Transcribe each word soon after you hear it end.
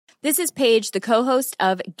This is Paige, the co-host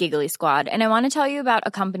of Giggly Squad, and I want to tell you about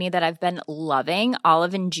a company that I've been loving,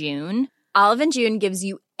 Olive and June. Olive and June gives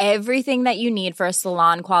you everything that you need for a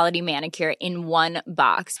salon-quality manicure in one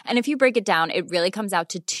box. And if you break it down, it really comes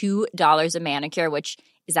out to $2 a manicure, which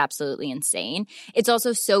is absolutely insane. It's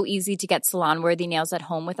also so easy to get salon-worthy nails at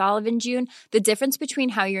home with Olive and June. The difference between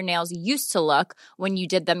how your nails used to look when you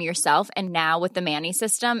did them yourself and now with the Mani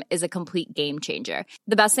system is a complete game changer.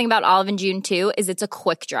 The best thing about Olive and June, too, is it's a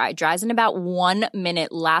quick dry. Dries in about 1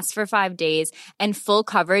 minute, lasts for 5 days, and full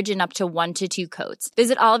coverage in up to 1 to 2 coats.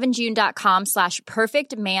 Visit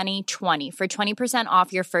oliveandjune.com/perfectmani20 for 20%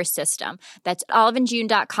 off your first system. That's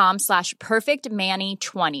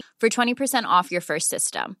oliveandjune.com/perfectmani20 for 20% off your first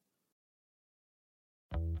system.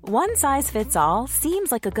 One size fits all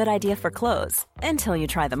seems like a good idea for clothes until you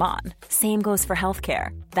try them on. Same goes for healthcare.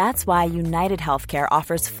 That's why United Healthcare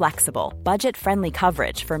offers flexible, budget-friendly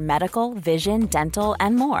coverage for medical, vision, dental,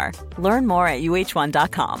 and more. Learn more at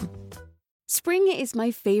uh1.com. Spring is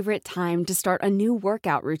my favorite time to start a new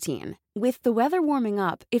workout routine. With the weather warming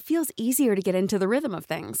up, it feels easier to get into the rhythm of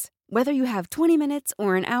things. Whether you have 20 minutes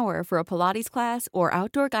or an hour for a Pilates class or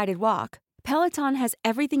outdoor guided walk, Peloton has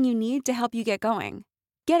everything you need to help you get going.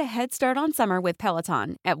 Get a head start on summer with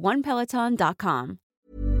Peloton at onepeloton.com.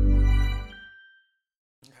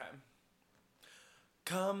 Okay.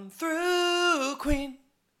 Come through, Queen.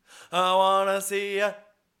 I wanna see ya.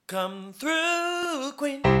 Come through,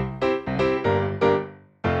 Queen.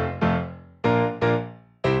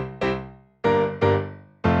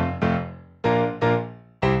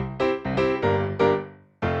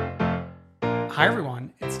 Hi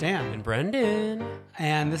everyone, it's Dan. And Brendan.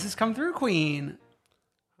 And this is Come Through Queen.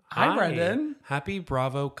 Hi Brendan. Happy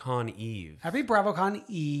BravoCon Eve. Happy BravoCon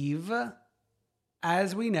Eve.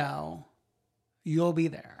 As we know, you'll be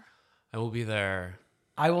there. I will be there.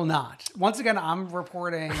 I will not. Once again, I'm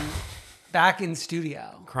reporting back in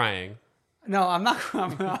studio. Crying. No, I'm not.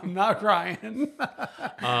 I'm not crying.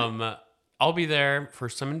 I'll be there.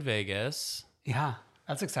 First time in Vegas. Yeah,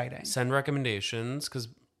 that's exciting. Send recommendations, because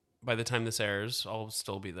by the time this airs, I'll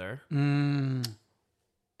still be there.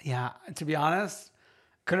 Yeah, to be honest,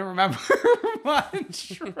 couldn't remember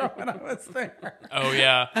much from when I was there. Oh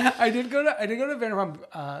yeah, I did go to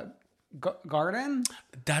Vanderpump Garden.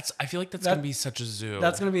 I feel like that's gonna be such a zoo.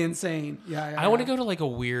 That's gonna be insane. Yeah. I want to go to like a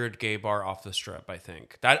weird gay bar off the strip. I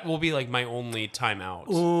think that will be like my only time out.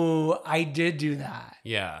 Ooh, I did do that.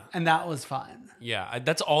 Yeah, And that was fun. yeah.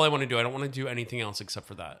 That's all I want to do. I don't want to do anything else except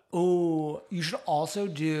for that. Ooh, you should also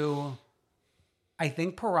do, I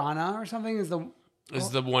think Piranha or something is the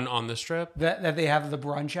one on the strip that they have the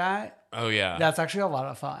brunch at. Oh yeah, That's actually a lot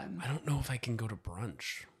of fun. I don't know if I can go to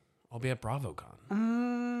brunch. I'll be at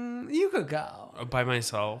BravoCon. You could go. By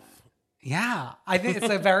myself. Yeah. I think it's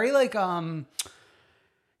a very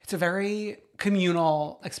it's a very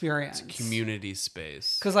communal experience. It's a community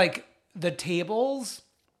space. Because like the tables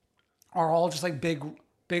are all just like big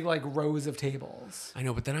like rows of tables. I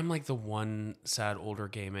know, but then I'm like the one sad older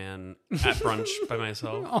gay man at brunch by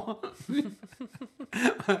myself.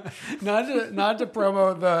 Not to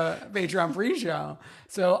promote the Patreon pre-show.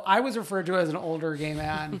 So I was referred to as an older gay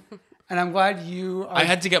man, and I'm glad you are. I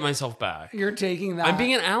had to get myself back. You're taking that. I'm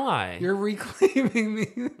being an ally. You're reclaiming me.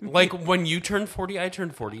 Like when you turned 40, I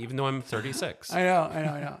turned 40, even though I'm 36. I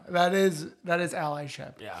know. That is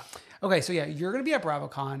allyship. Yeah. Okay, so yeah, you're gonna be at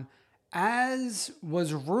BravoCon, as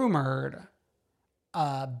was rumored.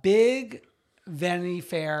 A big Vanity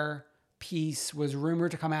Fair piece was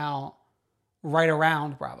rumored to come out right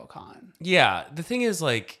around BravoCon. Yeah. The thing is,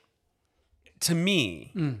 like, to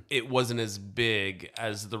me, it wasn't as big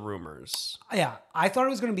as the rumors. Yeah, I thought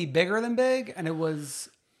it was going to be bigger than big, and it was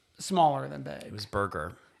smaller than big. It was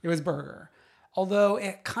Burger. Although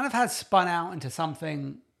it kind of has spun out into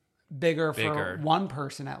something bigger for one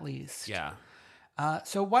person at least. Yeah.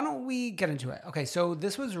 So why don't we get into it? Okay, so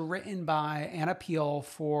this was written by Anna Peel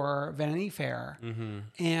for Vanity Fair,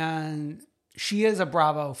 and she is a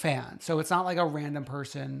Bravo fan. So it's not like a random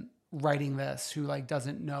person writing this who like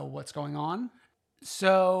doesn't know what's going on.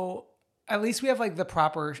 So at least we have like the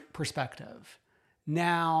proper perspective.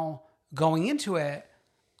 Now, going into it,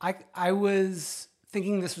 I was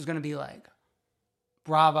thinking this was going to be like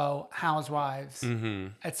Bravo, Housewives,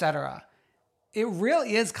 etc. It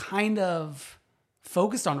really is kind of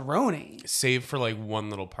focused on Roni. Save for like one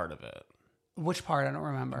little part of it. Which part? I don't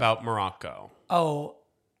remember. About Morocco.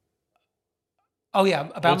 Oh yeah,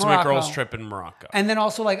 about Ultimate Morocco. Girls Trip in Morocco. And then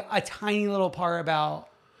also like a tiny little part about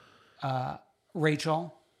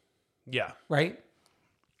Rachel. Yeah. Right?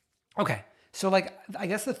 Okay. So like I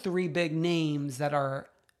guess the three big names that are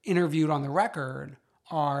interviewed on the record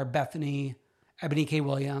are Bethany, Ebony K.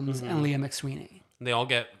 Williams, and Leah McSweeney. They all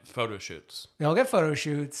get photo shoots. They all get photo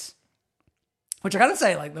shoots, which I gotta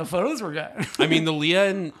say, like, the photos were good. I mean, the Leah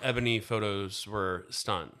and Ebony photos were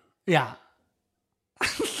stunned. Yeah.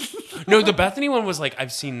 No, the Bethany one was like,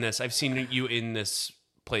 I've seen this. I've seen you in this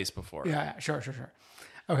place before. Yeah, sure.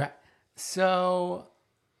 Okay. So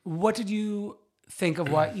what did you think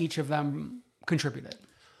of what each of them contributed?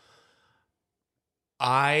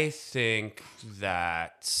 I think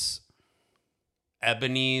that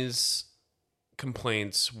Ebony's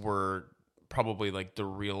complaints were probably like the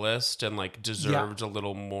realest and like deserved a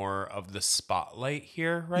little more of the spotlight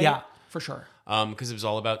here, right? Yeah, for sure. Because it was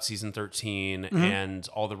all about season 13 and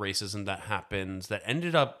all the racism that happened that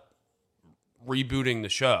ended up rebooting the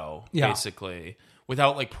show, basically,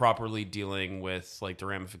 without like properly dealing with like the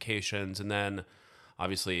ramifications. And then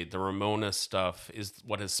obviously the Ramona stuff is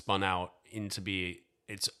what has spun out into be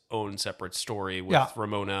its own separate story with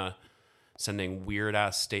Ramona sending weird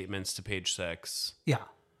ass statements to Page Six. Yeah.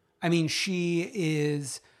 I mean, she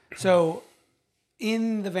is, so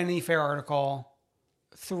in the Vanity Fair article,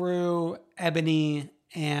 through Ebony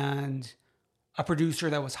and a producer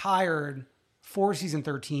that was hired for season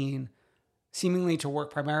 13, seemingly to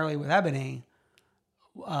work primarily with Ebony,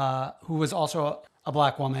 who was also a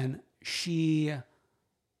black woman, she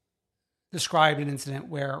described an incident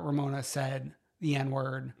where Ramona said the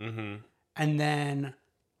N-word. Mm-hmm. And then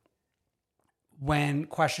when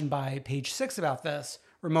questioned by Page Six about this,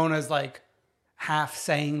 Ramona's like half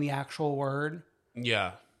saying the actual word.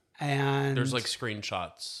 Yeah. And there's like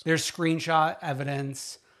screenshots. There's screenshot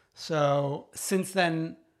evidence. So since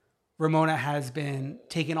then, Ramona has been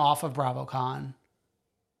taken off of BravoCon.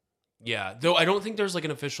 Yeah, though I don't think there's like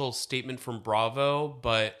an official statement from Bravo,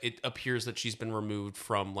 but it appears that she's been removed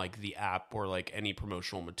from like the app or like any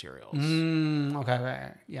promotional materials. Okay,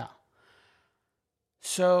 right, yeah.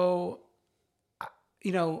 So,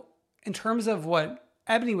 you know, in terms of what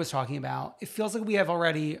Ebony was talking about, it feels like we have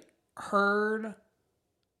already heard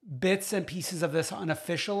bits and pieces of this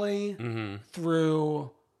unofficially through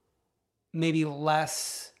maybe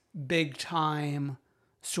less big time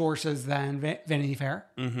sources than Vanity Fair.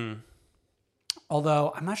 Mm-hmm.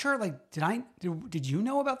 Although I'm not sure, like, did you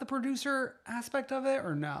know about the producer aspect of it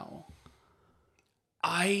or no?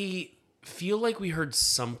 I feel like we heard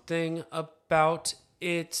something about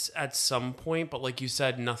it at some point, but like you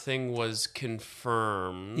said, nothing was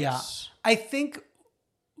confirmed. Yeah. I think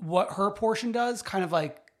what her portion does kind of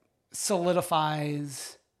like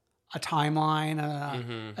solidifies a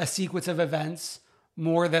timeline, a sequence of events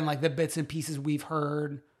more than like the bits and pieces we've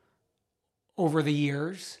heard over the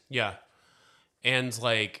years. Yeah. And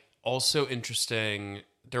like also interesting,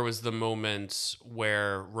 there was the moment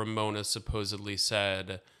where Ramona supposedly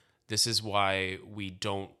said, "This is why we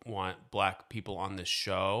don't want black people on this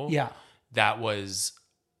show." Yeah. That was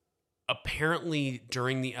apparently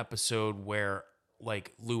during the episode where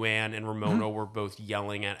like Luann and Ramona were both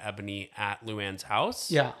yelling at Ebony at Luann's house.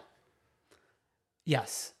 Yeah.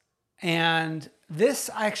 Yes. And this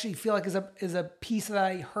I actually feel like is a piece that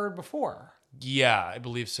I heard before. Yeah, I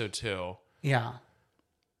believe so too. Yeah.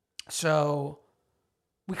 So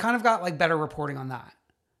we kind of got like better reporting on that.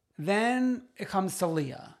 Then it comes to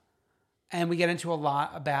Leah. And we get into a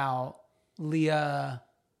lot about Leah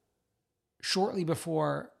shortly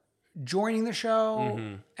before joining the show,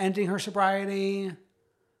 ending her sobriety,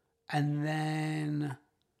 and then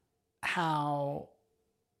how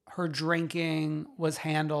her drinking was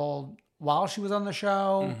handled while she was on the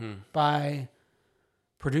show by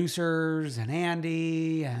producers and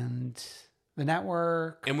Andy and the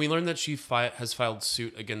network. And we learned that she has filed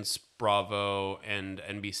suit against Bravo and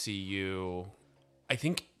NBCU, I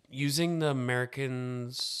think using the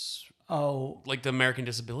Americans... Oh. Like the American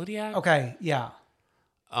Disability Act? Okay, yeah.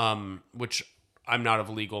 Which I'm not of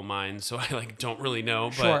legal mind, so I like don't really know,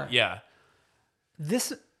 but Sure. yeah.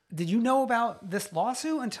 Did you know about this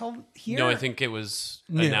lawsuit until here? No, I think it was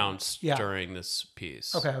announced during this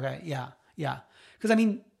piece. Okay, yeah. Because I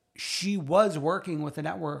mean, she was working with the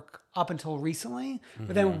network up until recently,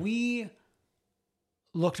 but then we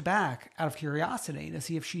looked back out of curiosity to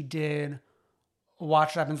see if she did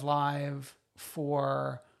Watch What Happens Live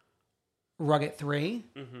for Rugged 3,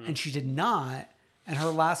 and she did not. And her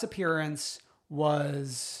last appearance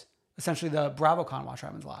was essentially the BravoCon Watch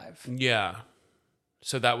What Happens Live. Yeah.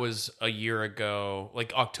 So that was a year ago,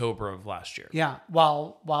 like October of last year. Yeah,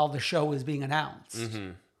 while the show was being announced.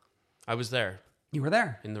 I was there. You were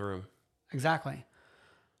there. In the room. Exactly.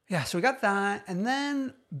 Yeah, so we got that. And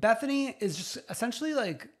then Bethany is just essentially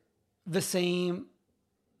like the same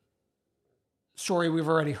story we've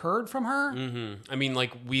already heard from her. I mean,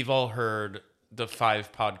 like we've all heard the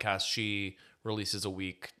 5 podcasts she releases a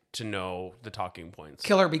week to know the talking points.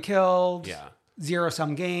 Kill or be killed. Yeah.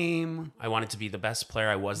 Zero-sum game. I wanted to be the best player.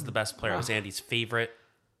 I was the best player. I was Andy's favorite.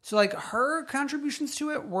 So like her contributions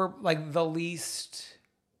to it were like the least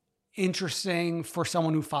interesting for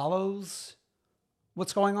someone who follows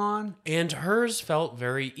what's going on. And hers felt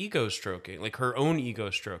very ego stroking, like her own ego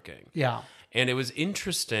stroking. Yeah. And it was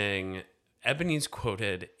interesting. Ebony's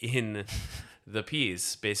quoted in the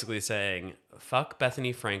piece basically saying, fuck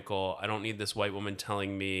Bethany Frankel. I don't need this white woman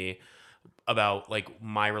telling me about like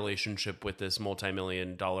my relationship with this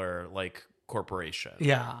multi-million-dollar like corporation.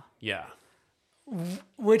 Yeah. Yeah.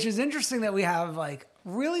 Which is interesting that we have like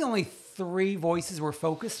really only 3 voices we're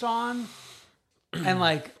focused on. And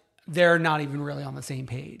like they're not even really on the same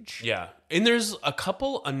page. Yeah. And there's a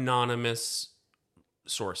couple anonymous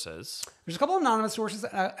sources. There's a couple anonymous sources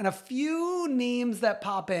and a few names that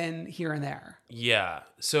pop in here and there. Yeah.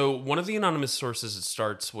 So one of the anonymous sources, it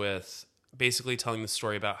starts with basically telling the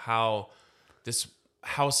story about how this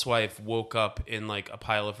housewife woke up in like a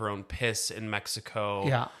pile of her own piss in Mexico.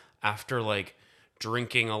 Yeah. After like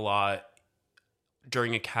drinking a lot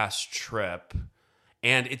during a cast trip.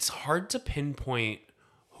 And it's hard to pinpoint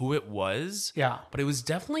who it was. Yeah. But it was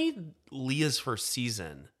definitely Leah's first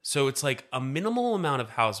season. So it's like a minimal amount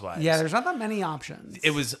of housewives. Yeah, there's not that many options.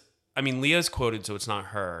 It was, I mean, Leah's quoted, so it's not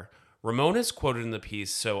her. Ramona's quoted in the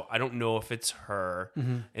piece, so I don't know if it's her.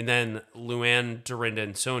 Mm-hmm. And then Luann, Dorinda,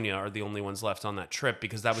 and Sonia are the only ones left on that trip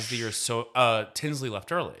because that was the year Tinsley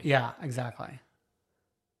left early. Yeah, exactly.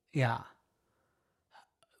 Yeah.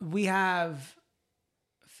 We have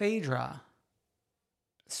Phaedra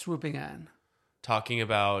swooping in. Talking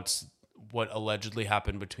about what allegedly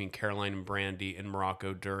happened between Caroline and Brandy in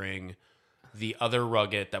Morocco during the other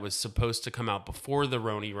Rugget that was supposed to come out before the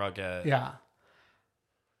Roni Rugget. Yeah.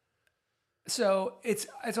 So it's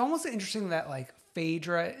almost interesting that like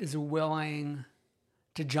Phaedra is willing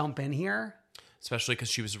to jump in here. Especially because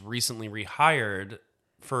she was recently rehired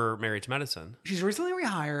for Married to Medicine. She's recently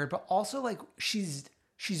rehired, but also like she's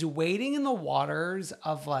wading in the waters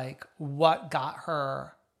of like what got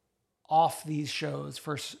her off these shows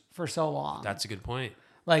for so long. That's a good point.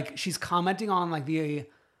 Like she's commenting on like the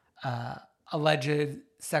alleged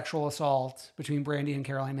sexual assault between Brandy and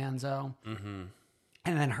Caroline Manzo. Mm-hmm.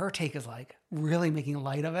 And then her take is like really making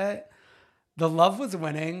light of it. The Love Was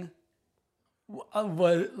Winning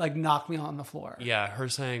would like knock me on the floor. Yeah, her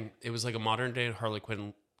saying it was like a modern day Harley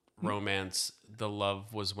Quinn romance. The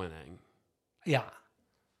love was winning. Yeah.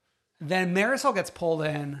 Then Marisol gets pulled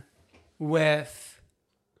in with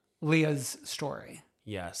Leah's story.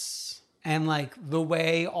 Yes. And like the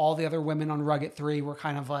way all the other women on Rugget 3 were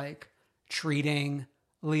kind of like treating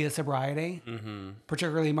Leah's sobriety. Mm-hmm.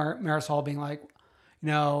 Particularly Marisol being like, you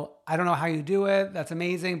know, I don't know how you do it. That's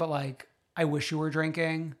amazing. But like, I wish you were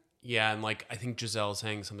drinking. Yeah. And like, I think Giselle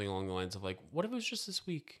saying something along the lines of like, what if it was just this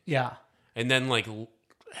week? Yeah. And then like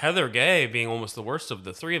Heather Gay being almost the worst of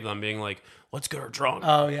the 3 of them being like, let's get her drunk.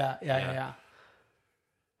 Oh yeah.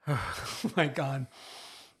 Oh my God.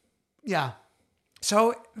 Yeah.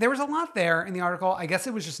 So there was a lot there in the article. I guess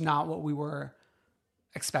it was just not what we were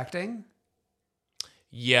expecting.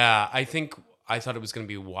 Yeah. I thought it was going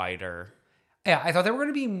to be wider. Yeah, I thought there were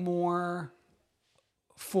going to be more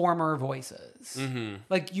former voices. Mm-hmm.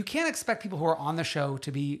 Like, you can't expect people who are on the show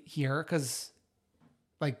to be here because,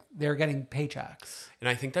 like, they're getting paychecks. And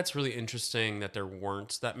I think that's really interesting that there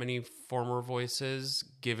weren't that many former voices,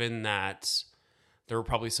 given that there were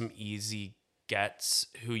probably some easy gets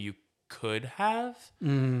who you could have.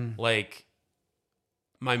 Like,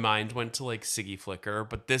 my mind went to like Siggy Flicker,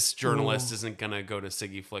 but this journalist isn't going to go to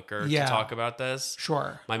Siggy Flicker to talk about this.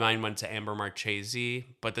 Sure. My mind went to Amber Marchese,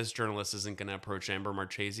 but this journalist isn't going to approach Amber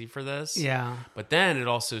Marchese for this. Yeah. But then it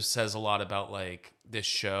also says a lot about like this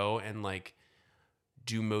show and like,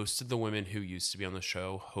 do most of the women who used to be on the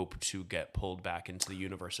show hope to get pulled back into the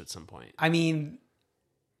universe at some point? I mean,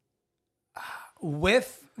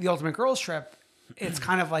 with the Ultimate Girls Trip, it's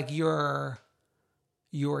kind of like your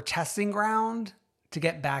testing ground to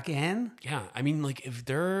get back in. Yeah. I mean, like, if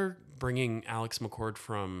they're bringing Alex McCord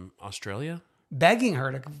from Australia, begging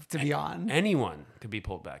her to be on, anyone could be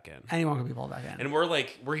pulled back in. Anyone could be pulled back in. And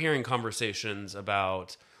we're hearing conversations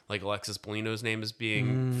about like Alexis Bellino's name is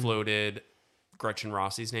being floated. Gretchen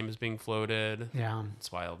Rossi's name is being floated. Yeah.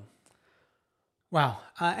 It's wild. Wow.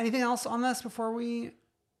 Anything else on this before we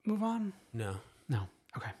move on? No.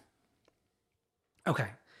 Okay.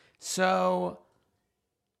 So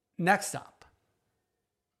next up,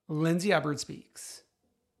 Lindsay Hubbard speaks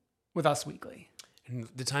with Us Weekly. And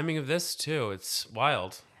the timing of this too, it's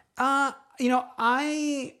wild.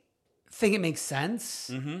 I think it makes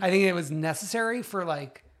sense. Mm-hmm. I think it was necessary for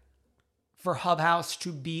for Hub House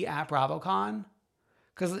to be at BravoCon.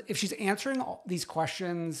 Because if she's answering all these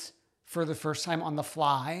questions for the first time on the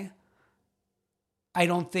fly, I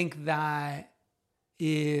don't think that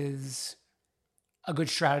is a good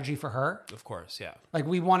strategy for her. Of course, yeah. Like,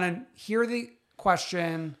 we want to hear the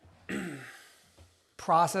question,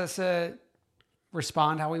 process it,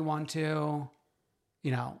 respond how we want to,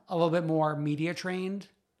 you know, a little bit more media trained.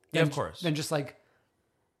 Yeah, of course. Than just like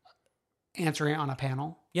answering it on a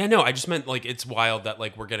panel. Yeah, no, I just meant like it's wild that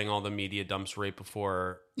like we're getting all the media dumps right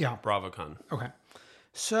before BravoCon. Okay.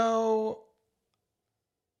 So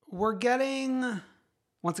we're getting,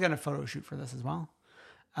 once again, a photo shoot for this as well.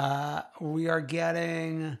 We are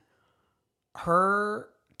getting her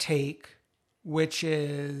take, which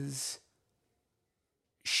is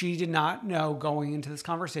she did not know going into this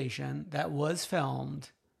conversation that was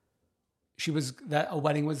filmed. That a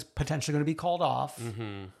wedding was potentially going to be called off.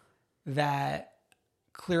 Mm-hmm. That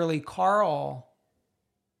clearly Carl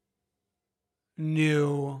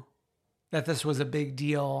knew that this was a big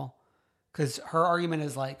deal, because her argument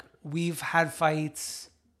is like, we've had fights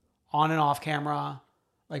on and off camera.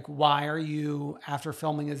 Like, why are you, after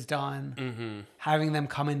filming is done, having them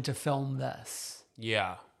come in to film this?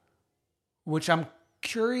 Yeah. Which I'm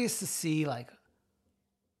curious to see, like,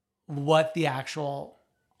 what the actual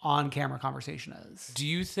on-camera conversation is. Do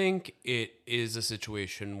you think it is a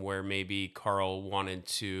situation where maybe Carl wanted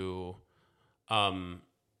to,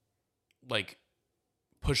 like,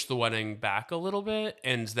 push the wedding back a little bit,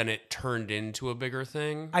 and then it turned into a bigger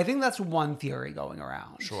thing? I think that's one theory going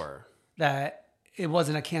around. Sure. That it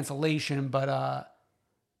wasn't a cancellation, but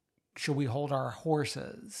should we hold our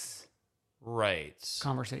horses? Right.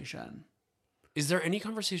 Conversation. Is there any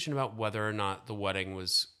conversation about whether or not the wedding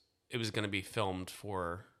was going to be filmed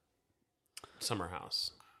for Summer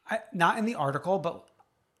House? Not in the article, but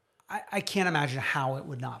I can't imagine how it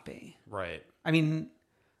would not be. Right. I mean,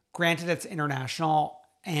 granted, it's international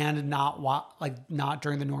and not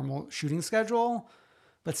during the normal shooting schedule,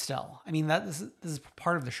 but still, I mean, this is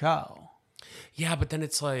part of the show. Yeah, but then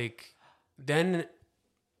it's like, then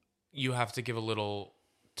you have to give a little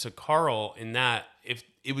to Carl in that if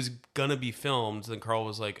it was gonna be filmed, then Carl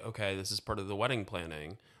was like, okay, this is part of the wedding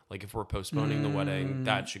planning. Like, if we're postponing the wedding,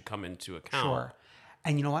 that should come into account. Sure.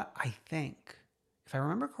 And you know what? I think, if I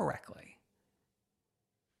remember correctly,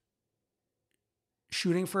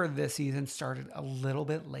 shooting for this season started a little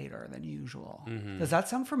bit later than usual. Mm-hmm. Does that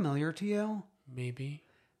sound familiar to you? Maybe.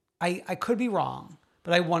 I could be wrong,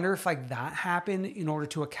 but I wonder if like that happened in order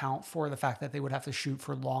to account for the fact that they would have to shoot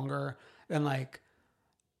for longer than like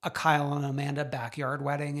a Kyle and Amanda backyard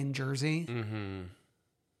wedding in Jersey. Mm-hmm.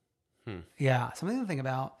 Yeah, something to think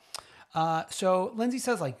about. So Lindsay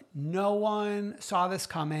says like no one saw this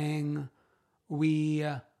coming. We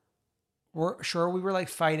were sure we were like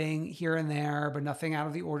fighting here and there, but nothing out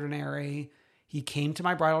of the ordinary. He came to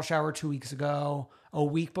my bridal shower 2 weeks ago. A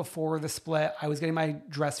week before the split, I was getting my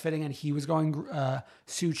dress fitting and he was going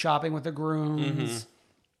suit shopping with the grooms,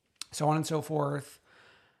 so on and so forth.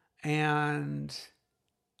 And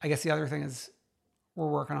I guess the other thing is we're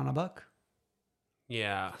working on a book.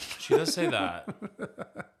 Yeah, she does say that.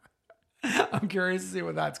 I'm curious to see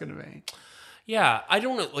what that's going to be. Yeah, I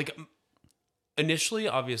don't know. Like, initially,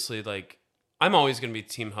 obviously, like, I'm always going to be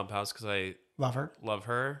Team Hub House because I love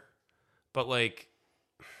her. But, like,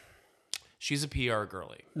 she's a PR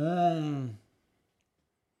girly. Mm-hmm.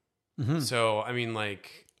 So, I mean,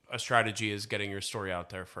 like, a strategy is getting your story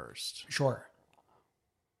out there first. Sure.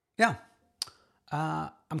 Yeah.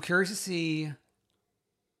 I'm curious to see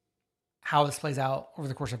how this plays out over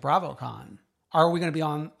the course of BravoCon. Are we going to be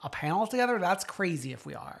on a panel together? That's crazy if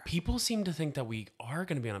we are. People seem to think that we are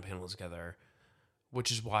going to be on a panel together, which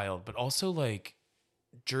is wild. But also, like,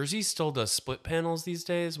 Jersey still does split panels these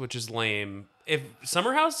days, which is lame. If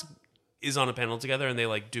Summer House is on a panel together and they,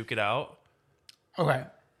 like, duke it out. Okay.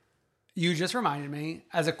 You just reminded me,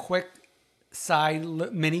 as a quick side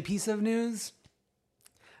mini piece of news,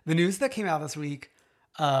 the news that came out this week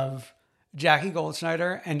of Jackie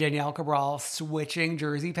Goldschneider and Danielle Cabral switching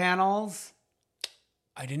Jersey panels.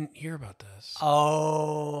 I didn't hear about this.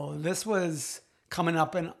 Oh, this was coming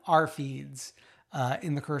up in our feeds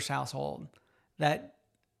in the Kirsch household. That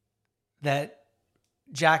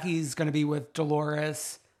Jackie's going to be with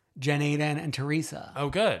Dolores, Jen Aiden, and Teresa. Oh,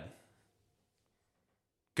 good.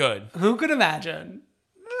 Good. Who could imagine?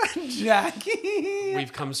 Jackie.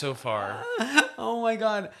 We've come so far. Oh my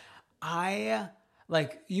God.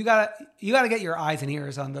 You gotta get your eyes and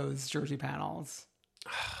ears on those Jersey panels.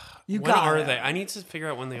 When are they? I need to figure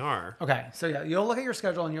out when they are. Okay. So yeah, you'll look at your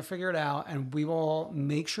schedule and you'll figure it out and we will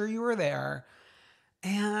make sure you are there.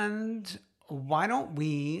 And why don't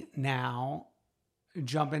we now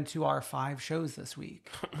jump into our 5 shows this week?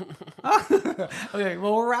 Okay,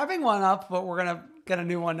 well, we're wrapping one up, but we're going to get a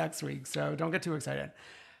new one next week, so don't get too excited.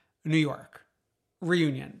 New York,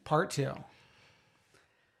 Reunion, Part 2.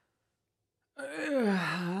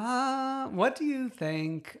 What do you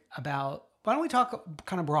think about... Why don't we talk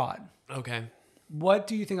kind of broad? Okay. What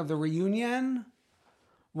do you think of the reunion?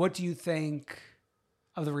 What do you think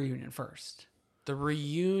of the reunion first? The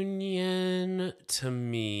reunion, to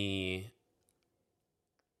me,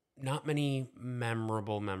 not many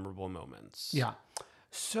memorable moments. Yeah.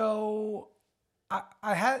 So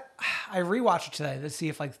I rewatched it today to see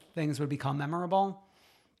if like things would become memorable.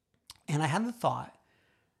 And I had the thought,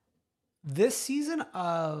 this season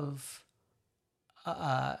of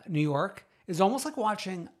New York is almost like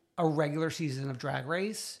watching a regular season of Drag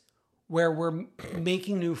Race where we're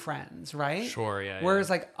making new friends, right? Sure, yeah. Whereas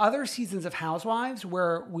like other seasons of Housewives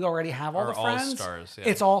where we already have all the friends. All-Stars, yeah.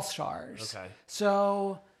 It's all stars. Okay.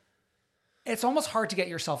 So it's almost hard to get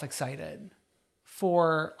yourself excited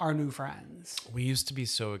for our new friends. We used to be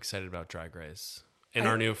so excited about Drag Race and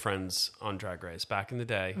our new friends on Drag Race back in the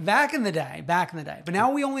day. Back in the day. But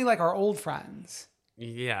now we only like our old friends.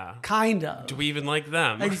 Yeah. Kind of. Do we even like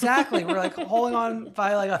them? Exactly. We're like holding on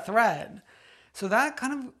by like a thread. So that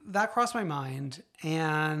crossed my mind.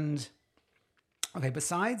 And okay,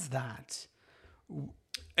 besides that,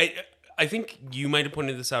 I think you might have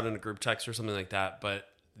pointed this out in a group text or something like that, but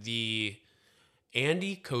the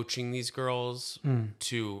Andy coaching these girls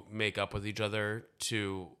to make up with each other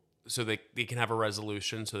so they can have a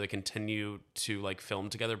resolution so they continue to like film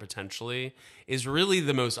together potentially is really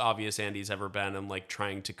the most obvious Andy's ever been in like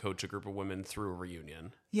trying to coach a group of women through a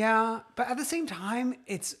reunion. yeah, but at the same time,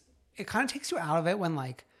 it kind of takes you out of it when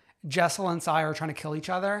like Jessel and Sai are trying to kill each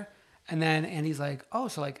other. And then Andy's like, oh,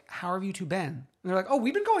 so like, how have you two been? And they're like, oh,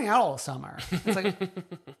 we've been going out all summer. It's like,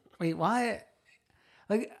 wait, what?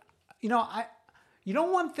 Like, you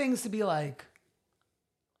don't want things to be like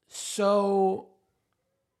so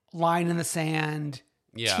line in the sand,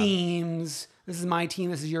 teams. This is my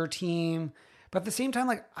team. This is your team. But at the same time,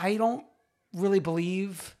 like, I don't really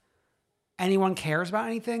believe anyone cares about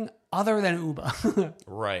anything other than Uba.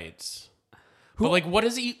 Right. But like, what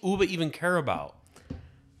does Uba even care about?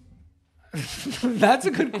 That's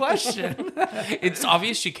a good question. It's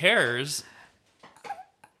obvious she cares.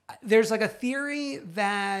 There's like a theory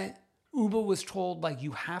that Uba was told like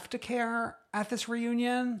you have to care at this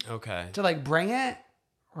reunion. Okay. To like bring it,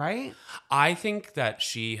 right? I think that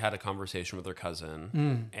she had a conversation with her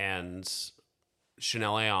cousin and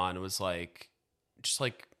Chanel Aeon was like, just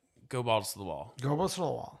like go balls to the wall. Go balls to the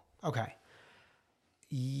wall. Okay.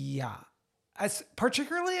 Yeah. As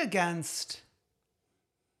particularly against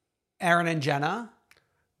Aaron and Jenna.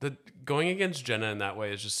 Going against Jenna in that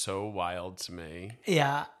way is just so wild to me.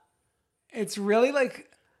 Yeah. It's really like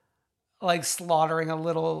slaughtering a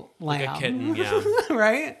little lamb. Like a kitten, yeah.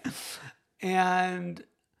 Right? And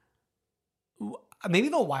maybe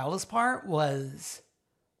the wildest part was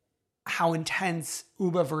how intense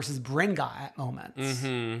Uba versus Brynn got at moments.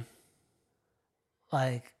 Mm-hmm.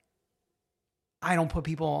 Like, I don't put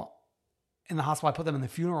people in the hospital, I put them in the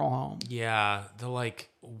funeral home. Yeah, the like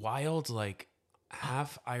wild, like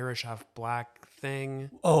half Irish, half black thing.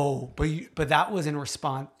 Oh, but that was in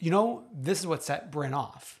response. This is what set Brynn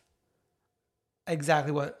off. This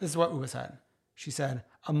is what Uba said. She said,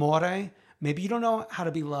 amore, maybe you don't know how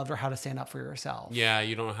to be loved or how to stand up for yourself. Yeah,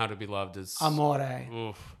 you don't know how to be loved as... Amore.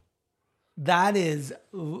 Oof. That is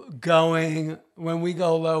going, when we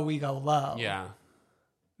go low, we go low. Yeah.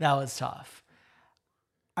 That was tough.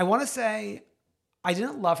 I want to say I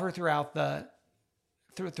didn't love her throughout the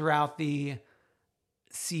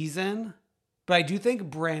season, but I do think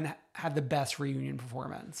Brynn had the best reunion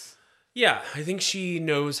performance. Yeah, I think she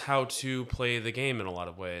knows how to play the game in a lot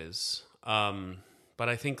of ways. But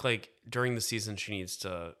I think like during the season, she needs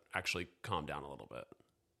to actually calm down a little bit.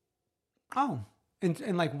 Oh,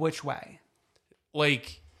 in like which way?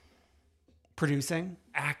 Like producing?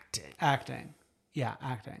 Acting. Yeah,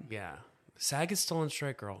 acting. Yeah. SAG is still on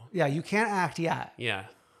strike, girl. Yeah, you can't act yet. Yeah.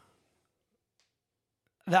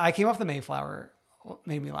 I came off the Mayflower.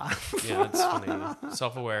 Made me laugh. Yeah, it's funny.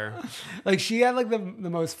 Self-aware. Like she had like the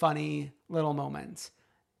most funny little moments.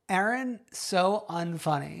 Erin, so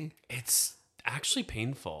unfunny. It's actually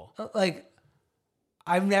painful. Like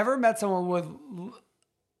I've never met someone with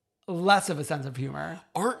less of a sense of humor.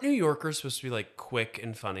 Aren't New Yorkers supposed to be like quick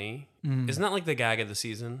and funny? Isn't that like the gag of the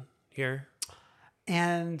season here?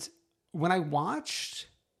 And when I watched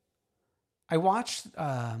the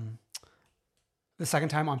second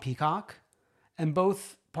time on Peacock, and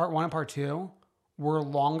both part 1 and part 2 were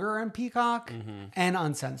longer in Peacock and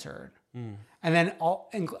uncensored. And then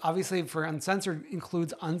obviously for uncensored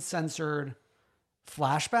includes uncensored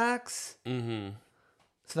flashbacks.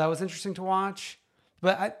 So that was interesting to watch.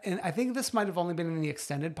 But I think this might have only been in the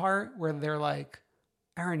extended part where they're like,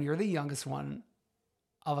 Aaron, you're the youngest one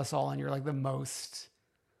of us all, and you're like the most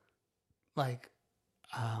like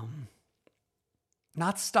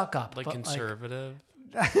not stuck up, like but conservative.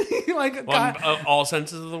 Like all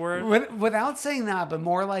senses of the word. Without saying that, but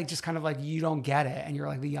more like just kind of like you don't get it, and you're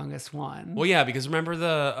like the youngest one. Well, yeah, because remember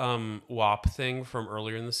the WAP thing from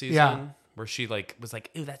earlier in the season, Yeah. where she like was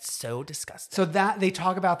like, "Ooh, that's so disgusting." So that they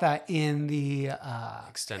talk about that in the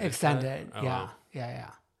Extended. Oh, yeah,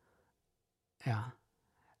 wow. yeah.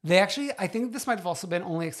 They actually, I think this might have also been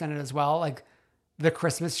only extended as well. Like the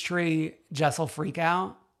Christmas tree Jessel freak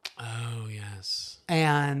out. Oh yes.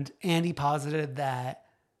 And Andy posited that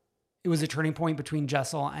it was a turning point between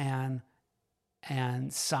Jessel and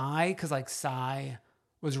Sai, because like Sai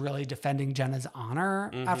was really defending Jenna's honor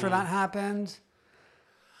after that happened.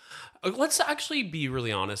 Let's actually be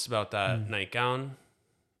really honest about that nightgown.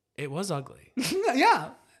 It was ugly. Yeah.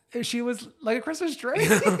 She was like a Christmas tree.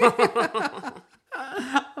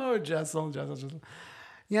 Oh, Jessel.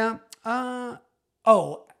 Yeah.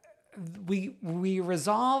 We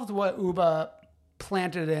resolved what Uba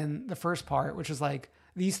planted in the first part, which was like,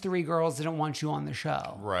 these three girls didn't want you on the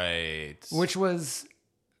show. Right. Which was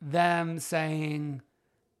them saying,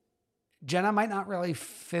 Jenna might not really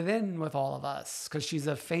fit in with all of us because she's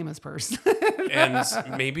a famous person. And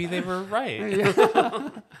maybe they were right.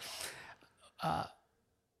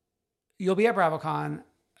 You'll be at BravoCon.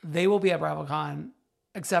 They will be at BravoCon,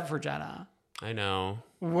 except for Jenna. I know.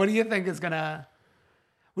 What do you think is gonna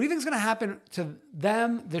happen to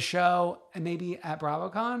them, the show, and maybe at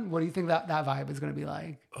BravoCon? What do you think that vibe is gonna be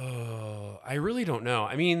like? I really don't know.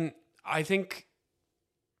 I mean, I think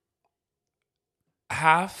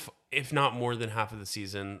half, if not more than half of the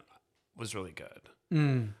season was really good.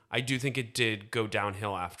 I do think it did go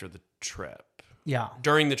downhill after the trip. Yeah.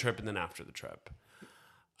 During the trip and then after the trip.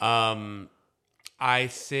 I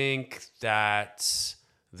think that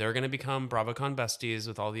they're going to become BravoCon besties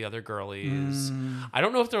with all the other girlies. I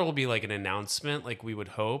don't know if there will be like an announcement like we would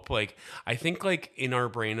hope. Like, I think like in our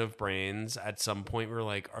brain of brains at some point we're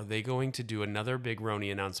like, are they going to do another big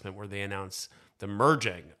Roni announcement where they announce the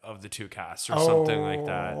merging of the two casts or something like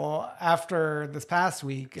that? Well, after this past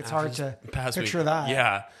week, it's hard to picture that.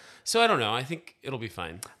 Yeah. So I don't know. I think it'll be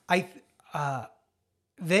fine.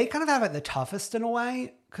 They kind of have it the toughest in a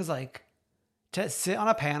way, because like to sit on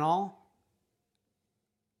a panel,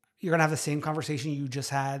 you're going to have the same conversation you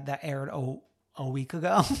just had that aired a week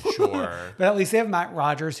ago. Sure. But at least they have Matt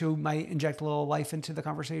Rogers, who might inject a little life into the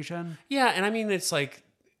conversation. Yeah. And I mean, it's like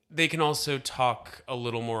they can also talk a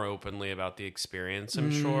little more openly about the experience,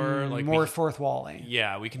 I'm sure. Like more fourth walling.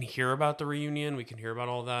 Yeah. We can hear about the reunion. We can hear about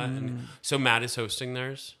all that. And so Matt is hosting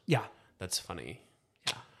theirs. Yeah. That's funny.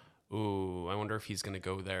 Yeah. Ooh, I wonder if he's going to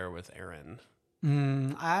go there with Aaron.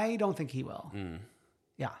 I don't think he will.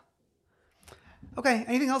 Yeah. Okay.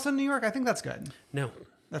 Anything else in New York? I think that's good. No.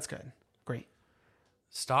 That's good. Great.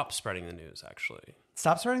 Stop spreading the news, actually.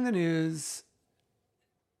 Stop spreading the news.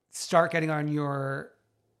 Start getting on your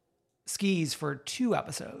skis for 2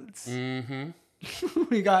 episodes.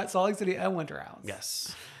 We got Salt Lake City and Winter House.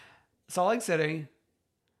 Yes. Salt Lake City.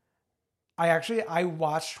 I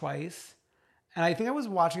watched twice, and I think I was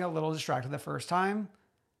watching a little distracted the first time,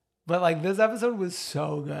 but like this episode was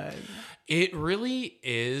so good. It really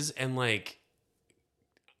is. And like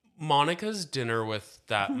Monica's dinner with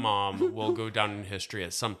that mom will go down in history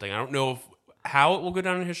as something. I don't know how it will go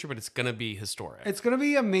down in history, but it's going to be historic. It's going to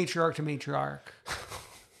be a matriarch to matriarch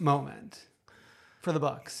moment for the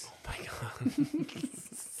books. Oh my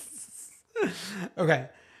God. Okay.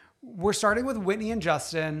 We're starting with Whitney and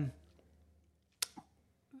Justin.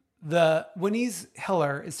 Whitney's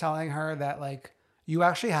Hiller is telling her that like, you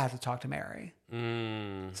actually have to talk to Mary.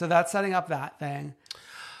 So that's setting up that thing.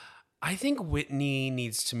 I think Whitney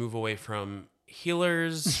needs to move away from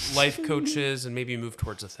healers, life coaches, and maybe move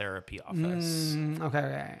towards a therapy office.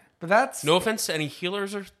 Okay. But that's... No offense to any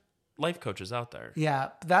healers or life coaches out there. Yeah,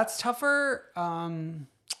 that's tougher.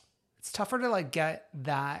 It's tougher to like get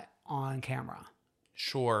that on camera.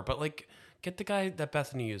 Sure, but like get the guy that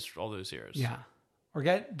Bethany used for all those years. Yeah. Or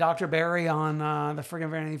get Dr. Barry on the friggin'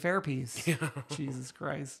 Vanity Fair piece. Yeah. Jesus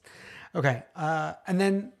Christ. Okay. And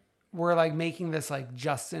then we're like making this like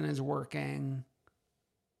Justin is working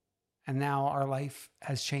and now our life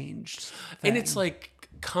has changed thing. And it's like,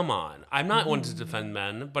 come on. I'm not one to defend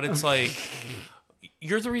men, but it's like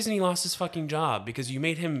you're the reason he lost his fucking job because you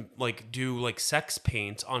made him like do like sex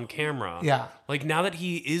paint on camera. Yeah. Like now that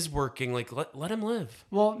he is working, like let him live.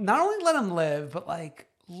 Well, not only let him live, but like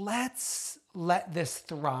let's let this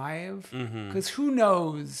thrive because who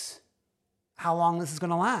knows how long this is going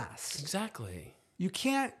to last. Exactly. You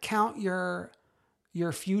can't count your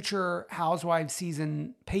future Housewives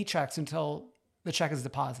season paychecks until the check is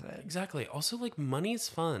deposited. Exactly. Also, like, money's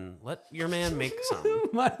fun. Let your man make some.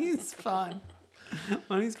 Money's fun.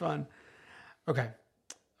 Money's fun. Okay.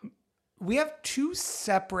 We have 2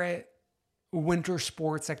 separate winter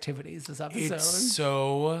sports activities this episode. It's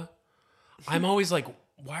so... I'm always like,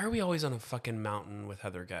 why are we always on a fucking mountain with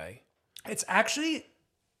Heather Gay? It's actually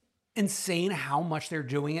insane how much they're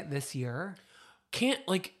doing it this year.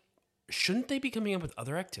 Shouldn't they be coming up with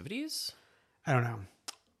other activities? I don't know.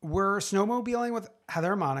 We're snowmobiling with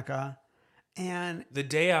Heather and Monica, and the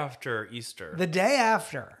day after Easter. The day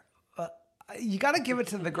after. You got to give it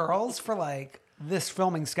to the girls for like this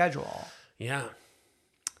filming schedule. Yeah.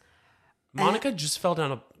 Monica just fell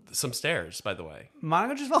down some stairs, by the way.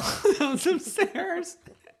 Monica just fell down some stairs.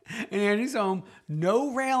 And Angie's home.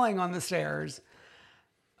 No railing on the stairs.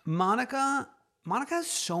 Monica has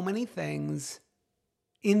so many things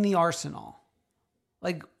in the arsenal.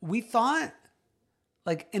 Like we thought,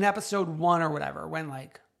 like in episode 1 or whatever, when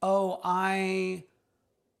like, oh, I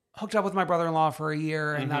hooked up with my brother-in-law for a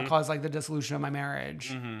year and that caused like the dissolution of my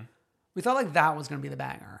marriage. We thought like that was going to be the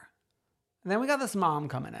banger. And then we got this mom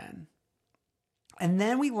coming in. And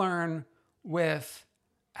then we learn with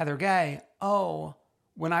Heather Gay, oh,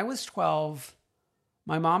 when I was 12,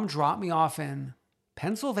 my mom dropped me off in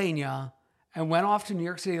Pennsylvania and went off to New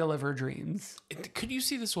York City to live her dreams. Could you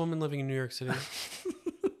see this woman living in New York City?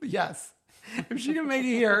 Yes. If she can make it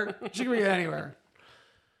here, she can make it anywhere.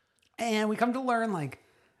 And we come to learn, like,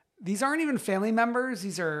 these aren't even family members.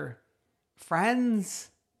 These are friends.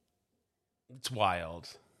 It's wild.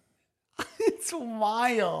 It's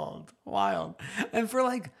wild. Wild. And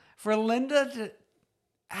for Linda to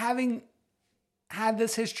having had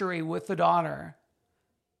this history with the daughter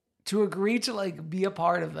to agree to like be a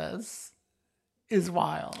part of this is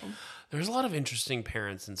wild. There's a lot of interesting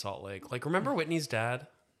parents in Salt Lake. Like, remember Whitney's dad?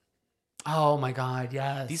 Oh my God,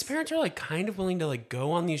 yes. These parents are like kind of willing to like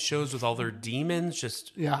go on these shows with all their demons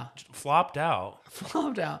just flopped out.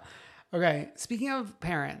 Flopped out. Okay, speaking of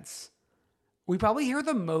parents, we probably hear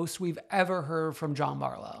the most we've ever heard from John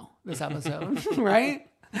Barlow this episode, right?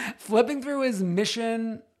 Flipping through his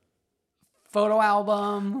Mission photo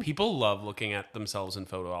album. People love looking at themselves in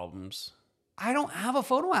photo albums. I don't have a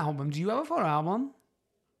photo album. Do you have a photo album?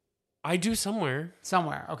 I do somewhere.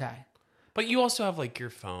 Somewhere, okay. But you also have like your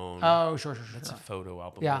phone. Oh, sure. That's a photo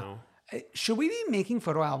album now. Should we be making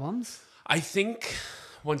photo albums? I think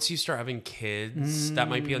once you start having kids, that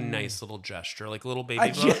might be a nice little gesture, like a little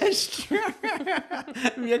baby book. Gesture.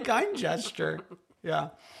 Be a kind gesture. Yeah.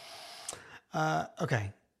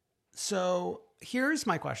 Okay. So here's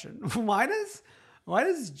my question. Why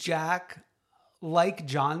does Jack like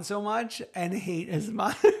John so much and hate his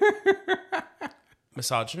mother?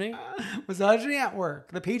 Misogyny? Misogyny at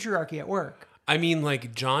work. The patriarchy at work. I mean,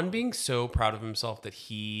 like, John being so proud of himself that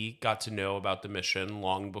he got to know about the mission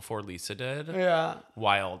long before Lisa did. Yeah.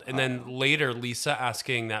 Wild. And then later, Lisa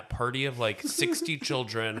asking that party of, like, 60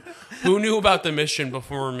 children, who knew about the mission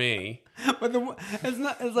before me? But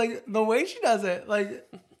it's like, the way she does it, like,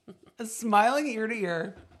 smiling ear to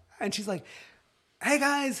ear. And she's like, hey,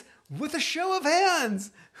 guys, with a show of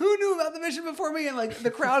hands, who knew about the mission before me? And like the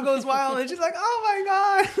crowd goes wild and she's like, oh my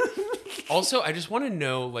God. Also, I just want to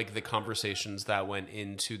know like the conversations that went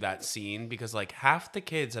into that scene because like half the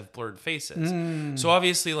kids have blurred faces. So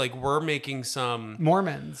obviously like we're making some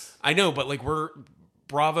Mormons. I know, but like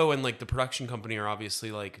Bravo and like the production company are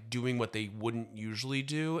obviously like doing what they wouldn't usually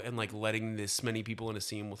do and like letting this many people in a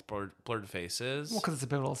scene with blurred faces. Well, because it's a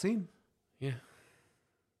pivotal scene. Yeah.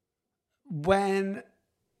 When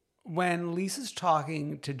Lisa's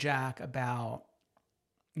talking to Jack about,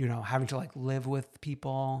 you know, having to like live with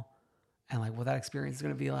people and like what that experience is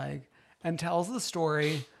going to be like, and tells the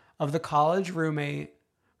story of the college roommate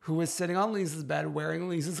who was sitting on Lisa's bed wearing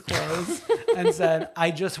Lisa's clothes and said,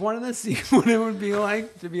 I just wanted to see what it would be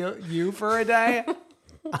like to be you for a day.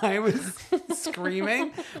 I was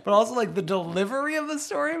screaming, but also like the delivery of the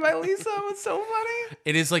story by Lisa was so funny.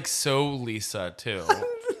 It is like so Lisa too.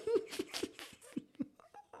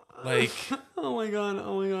 Like, oh my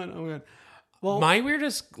god. Well, my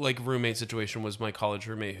weirdest like roommate situation was my college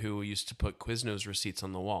roommate who used to put Quiznos receipts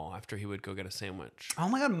on the wall after he would go get a sandwich. Oh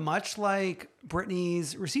my god, much like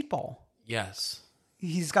Britney's receipt bowl. Yes.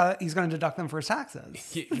 He's going to deduct them for his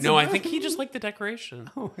taxes. No, I think he just liked the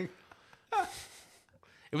decoration. Oh my god.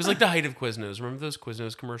 It was like the height of Quiznos. Remember those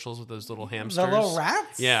Quiznos commercials with those little hamsters? The little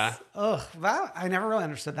rats? Yeah. Ugh, that I never really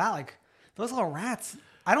understood that. Like those little rats.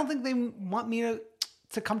 I don't think they want me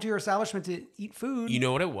to come to your establishment to eat food. You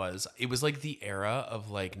know what it was? It was like the era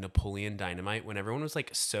of like Napoleon Dynamite when everyone was like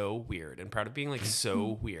so weird and proud of being like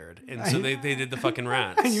so weird. And so they did the fucking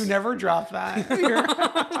rats. And you never dropped that.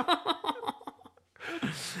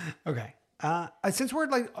 Okay. Since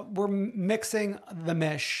we're mixing the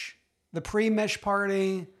Mish, the pre-Mish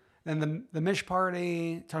party, then the Mish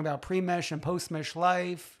party, talking about pre-Mish and post-Mish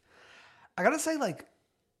life. I gotta say, like,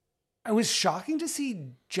 it was shocking to see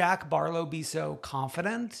Jack Barlow be so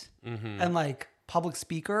confident and like public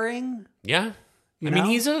speakering. Yeah. I mean,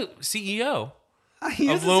 he's a CEO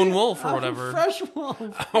Of Lone Wolf or whatever. Fresh Wolf.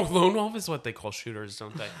 Oh, Lone Wolf is what they call shooters,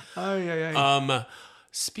 don't they? Oh, yeah.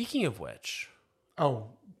 Speaking of which. Oh,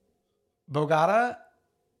 Bogota,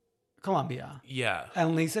 Colombia. Yeah.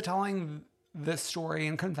 And Lisa telling this story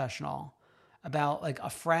in confessional about like a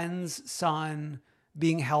friend's son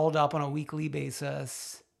being held up on a weekly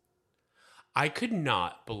basis. I could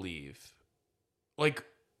not believe, like,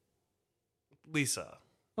 Lisa.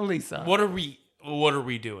 What are we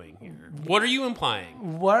doing here? What are you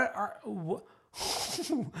implying? What are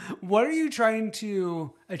you trying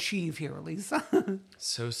to achieve here, Lisa?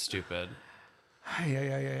 So stupid.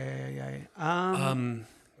 Yeah. Can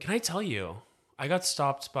I tell you? I got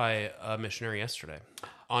stopped by a missionary yesterday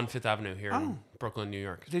on Fifth Avenue here in Brooklyn, New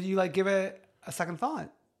York. Did you like give it a second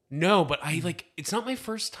thought? No, but it's not my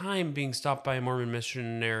first time being stopped by a Mormon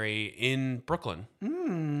missionary in Brooklyn.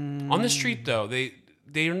 On the street, though.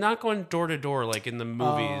 They're not going door to door like in the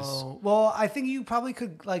movies. Oh, well, I think you probably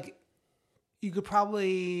could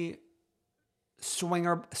swing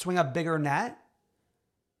a bigger net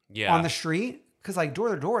on the street. Because like door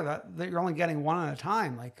to door, that you're only getting one at a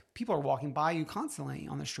time. Like people are walking by you constantly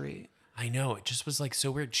on the street. I know. It just was like so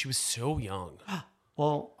weird. She was so young.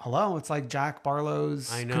 Well, hello. It's like Jack Barlow's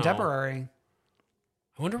contemporary.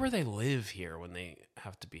 I wonder where they live here when they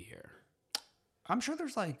have to be here. I'm sure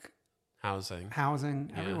there's like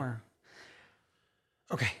housing everywhere.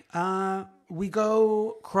 Okay. We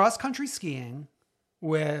go cross-country skiing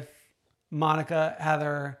with Monica,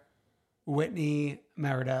 Heather, Whitney,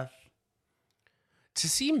 Meredith. To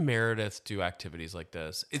see Meredith do activities like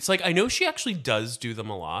this, it's like, I know she actually does do them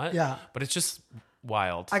a lot. Yeah. But it's just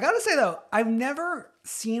wild. I gotta say though, I've never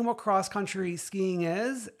seen what cross-country skiing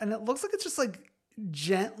is, and it looks like it's just like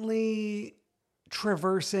gently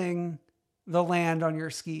traversing the land on your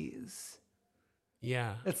skis.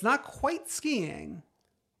 Yeah. It's not quite skiing.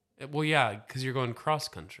 Well, yeah, because you're going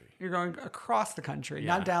cross-country. You're going across the country,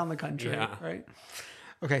 not down the country, right?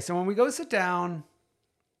 Okay, so when we go sit down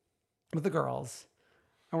with the girls,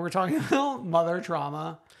 and we're talking about mother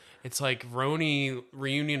trauma. It's like Roni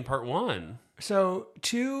reunion part 1. So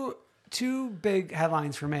two big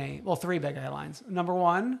headlines for me. Well, 3 big headlines. Number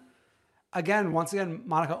 1, once again,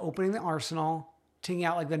 Monica opening the arsenal, taking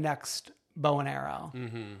out like the next bow and arrow.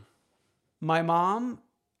 Mm-hmm. My mom,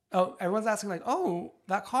 everyone's asking like, oh,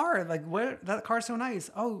 that car, like where that car's so nice.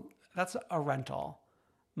 Oh, that's a rental.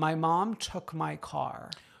 My mom took my car.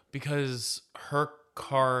 Because her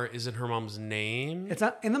car is in her mom's name? It's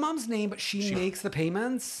not in the mom's name, but she makes the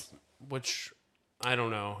payments. Which I don't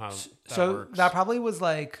know how that works. That probably was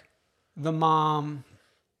like the mom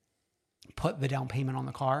put the down payment on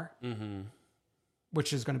the car,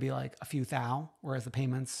 which is going to be like a few thou, whereas the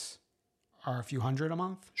payments are a few hundred a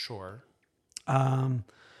month. Sure.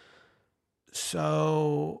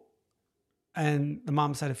 So, and the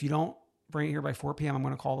mom said, if you don't bring it here by 4 p.m., I'm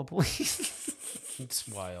going to call the police. It's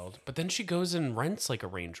wild. But then she goes and rents like a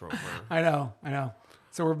Range Rover. I know.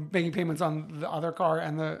 So we're making payments on the other car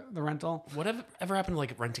and the rental. Whatever happened to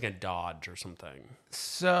like renting a Dodge or something?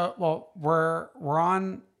 So, well, we're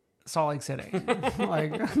on Salt Lake City.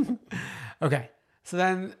 Like, okay. So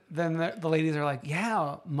then the ladies are like,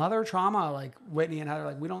 yeah, mother trauma. Like Whitney and Heather are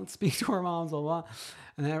like, we don't speak to our moms, blah, blah.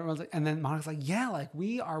 And then everyone's like, and then Monica's like, yeah, like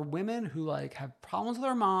we are women who like have problems with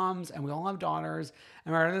our moms and we all have daughters.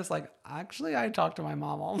 And Meredith's like, actually, I talk to my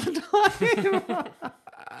mom all the time.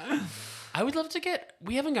 I would love to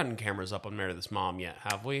we haven't gotten cameras up on Meredith's mom yet,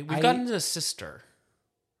 have we? We've gotten the sister.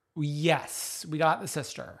 Yes, we got the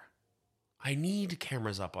sister. I need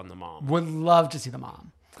cameras up on the mom. Would love to see the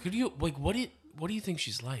mom. Could you, like, what do you think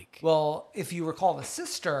she's like? Well, if you recall the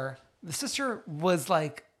sister was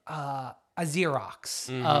like a Xerox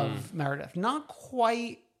of Meredith. Not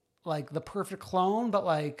quite like the perfect clone, but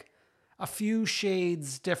like a few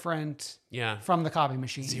shades different from the copy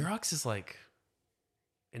machine. Xerox is like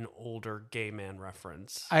an older gay man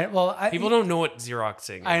reference. People don't know what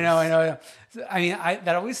Xeroxing is. I know. I mean,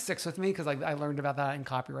 that always sticks with me because like I learned about that in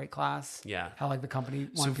copyright class. Yeah. How like the company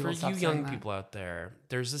So wanted for people to stop you saying young that. people out there,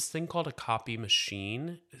 there's this thing called a copy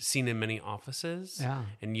machine seen in many offices. Yeah.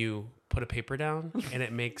 And you put a paper down and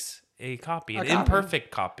it makes a copy, an copy.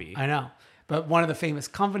 imperfect copy. I know. But one of the famous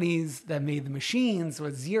companies that made the machines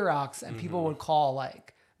was Xerox, and people would call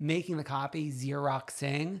like making the copy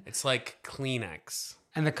Xeroxing. It's like Kleenex.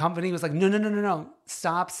 And the company was like, no,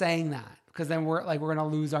 stop saying that because then we're gonna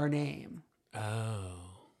lose our name. Oh.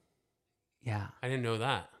 Yeah, I didn't know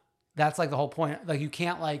that. that's like the whole point. Like you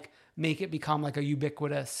can't like make it become like a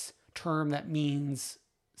ubiquitous term that means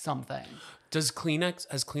something. Has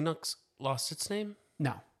Kleenex lost its name?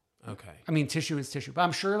 No, Okay. I mean tissue is tissue, but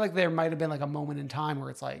I'm sure like there might have been like a moment in time where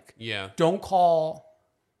it's like, Yeah. don't call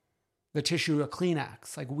the tissue a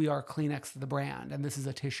Kleenex. Like we are Kleenex the brand, and this is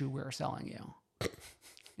a tissue we're selling you.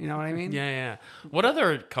 You know what I mean? Yeah. What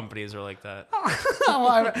other companies are like that?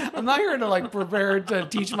 Well, I'm not here to like prepare to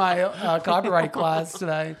teach my copyright class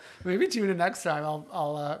today. Maybe tune in next time.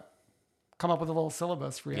 I'll come up with a little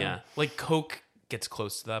syllabus for you. Yeah. Like Coke gets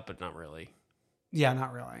close to that, but not really. Yeah,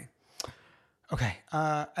 not really. Okay.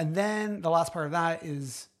 And then the last part of that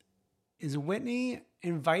is Whitney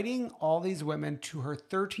inviting all these women to her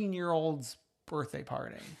 13-year-old's birthday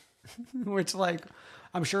party, which like,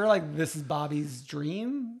 I'm sure like this is Bobby's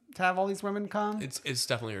dream to have all these women come. It's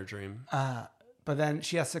definitely her dream. But then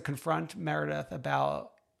she has to confront Meredith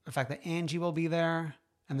about the fact that Angie will be there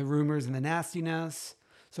and the rumors and the nastiness.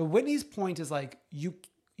 So Whitney's point is like, you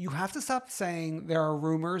have to stop saying there are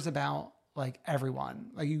rumors about like everyone.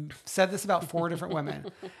 Like you said this about 4 different women.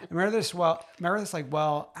 And Meredith's like,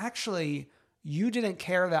 well, actually, you didn't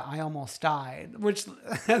care that I almost died, which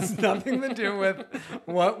has nothing to do with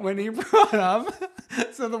what Whitney brought up.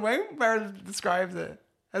 So the way Meredith describes it,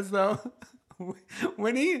 as though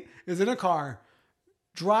Whitney is in a car,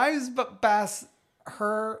 drives past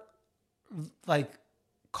her like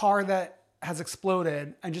car that has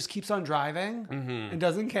exploded and just keeps on driving and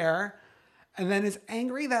doesn't care. And then is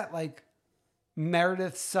angry that like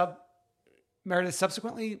Meredith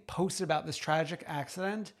subsequently posted about this tragic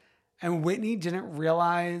accident. And Whitney didn't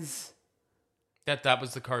realize that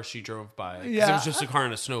was the car she drove by. 'Cause Yeah. it was just a car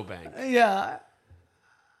in a snowbank. Yeah.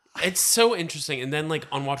 It's so interesting. And then like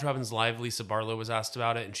on Watch What Happens Live, Lisa Barlow was asked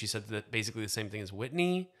about it, and she said that basically the same thing as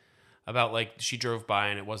Whitney about like she drove by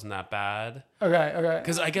and it wasn't that bad. Okay.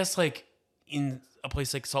 Because I guess like in a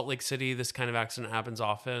place like Salt Lake City, this kind of accident happens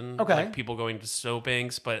often. Okay. Like people going to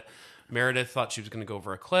snowbanks, but Meredith thought she was going to go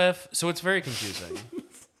over a cliff. So it's very confusing.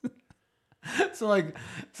 So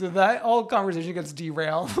that whole conversation gets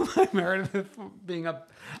derailed by Meredith being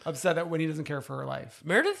upset that Whitney doesn't care for her life.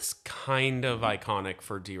 Meredith's kind of iconic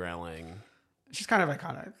for derailing. She's kind of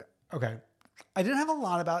iconic. Okay. I didn't have a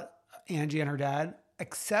lot about Angie and her dad,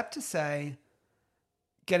 except to say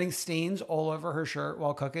getting stains all over her shirt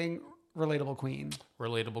while cooking, relatable queen.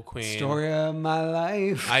 Relatable queen. Story of my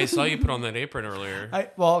life. I saw you put on that apron earlier.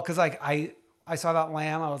 Because I saw that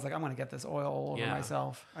lamb. I was like, I'm going to get this oil all over Yeah.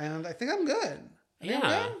 myself. And I think I'm good. I think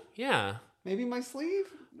I'm good. Yeah. Maybe my sleeve?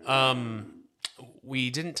 We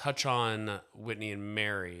didn't touch on Whitney and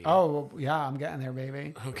Mary. Oh, well, yeah, I'm getting there,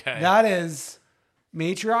 baby. Okay. That is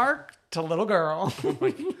matriarch to little girl.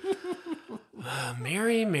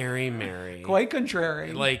 Mary. Quite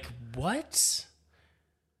contrary. Like, what?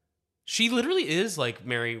 She literally is like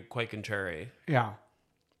Mary quite contrary. Yeah.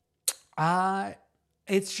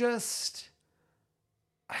 It's just,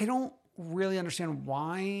 I don't really understand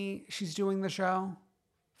why she's doing the show.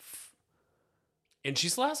 And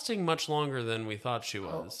she's lasting much longer than we thought she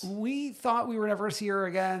was. We thought we would never see her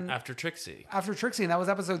again After Trixie. and that was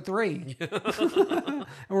episode 3. And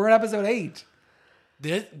we're in episode 8.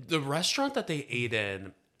 The restaurant that they ate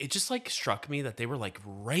in, it just like struck me that they were like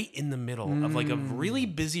right in the middle of like a really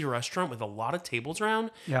busy restaurant with a lot of tables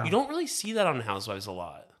around. Yeah. You don't really see that on Housewives a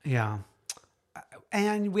lot. Yeah.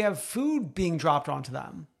 And we have food being dropped onto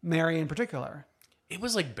them, Mary in particular. It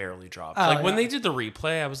was like barely dropped. Oh, When yeah. they did the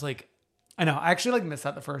replay, I was like, I know. I actually missed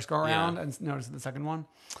that the first go around Yeah. and noticed the second one.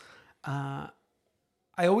 I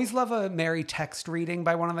always love a Mary text reading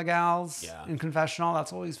by one of the gals in confessional.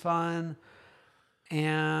 That's always fun.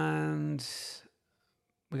 And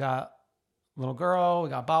we got little girl. We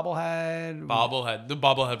got bobblehead. The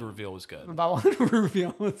bobblehead reveal was good. The bobblehead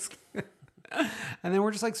reveal was good. And then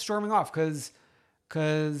we're just like storming off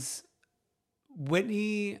because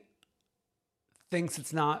Whitney thinks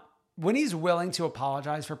it's not. Whitney's willing to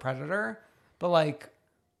apologize for Predator, but like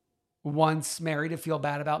wants Mary to feel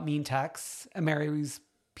bad about mean texts. And Mary's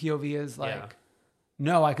POV is like,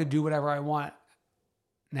 no, I could do whatever I want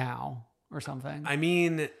now or something. I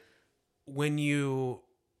mean, when you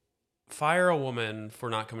fire a woman for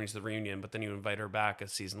not coming to the reunion, but then you invite her back a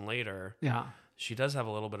season later, yeah, she does have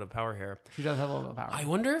a little bit of power here. she does have a little bit of power. I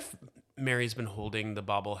wonder if Mary's been holding the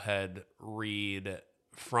bobblehead Reed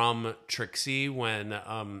from Trixie when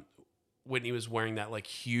Whitney was wearing that like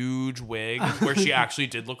huge wig where she actually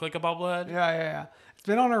did look like a bobblehead. Yeah. It's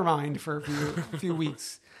been on her mind for a few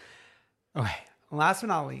weeks. Okay, last but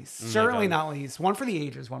not least, certainly not least, one for the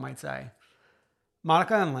ages, one might say.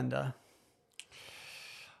 Monica and Linda.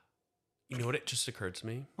 You know what? It just occurred to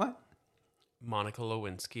me. What? Monica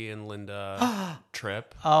Lewinsky and Linda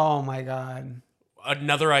Tripp. Oh my God.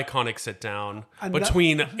 Another iconic sit down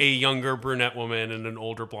between a younger brunette woman and an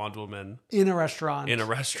older blonde woman. In a restaurant.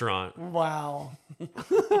 Wow.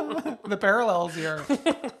 The parallels here.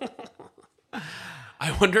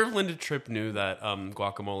 I wonder if Linda Tripp knew that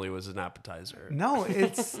guacamole was an appetizer. No,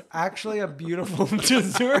 it's actually a beautiful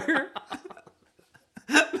dessert.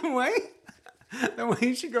 The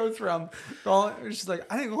way she goes from, she's like,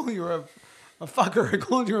 I didn't call you a fucker, I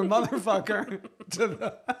called you a motherfucker, to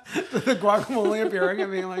the guacamole appearing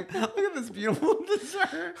and being like, look at this beautiful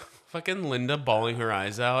dessert. Fucking Linda bawling her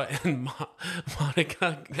eyes out, and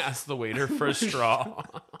Monica asked the waiter for a straw.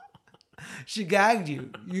 She gagged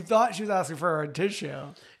you. You thought she was asking for a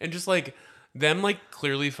tissue. And just like them like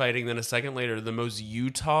clearly fighting, then a second later, the most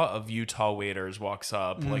Utah of Utah waiters walks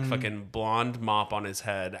up, like fucking blonde mop on his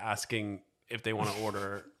head, asking if they want to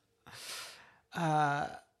order.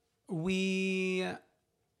 We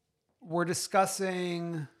were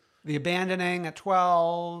discussing the abandoning at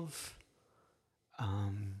 12.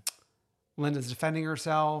 Linda's defending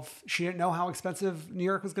herself. She didn't know how expensive New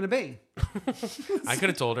York was going to be. I could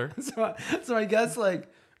have told her. So I guess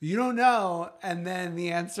like, you don't know. And then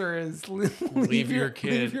the answer is leave your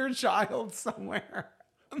kid. Leave your child somewhere.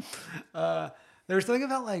 There's something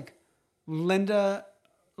about like Linda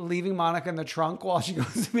leaving Monica in the trunk while she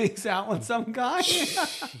goes and makes out with some guy.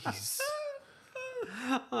 Jeez.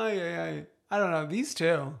 I don't know. These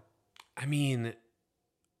two. I mean,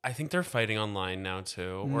 I think they're fighting online now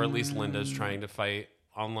too, or at least Linda's trying to fight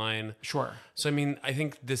online. Sure. So, I mean, I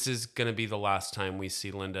think this is going to be the last time we see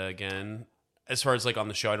Linda again. As far as like on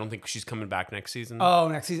the show, I don't think she's coming back next season. Oh,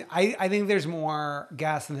 next season. I think there's more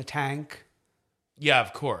gas in the tank. Yeah,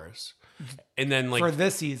 of course. And then like for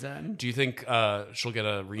this season. Do you think she'll get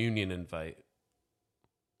a reunion invite?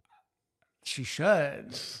 She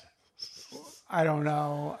should. I don't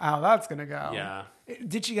know how that's going to go. Yeah.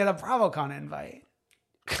 Did she get a BravoCon invite?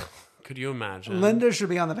 Could you imagine? Linda should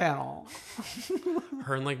be on the panel.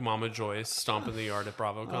 Her and like Mama Joyce stomping the yard at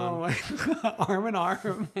BravoCon. Oh my God. Arm in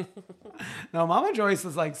arm. No, Mama Joyce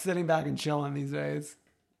is like sitting back and chilling these days.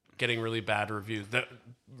 Getting really bad reviews.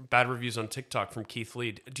 Bad reviews on TikTok from Keith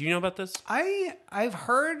Lee. Do you know about this? I've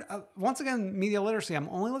heard, once again, media literacy. I'm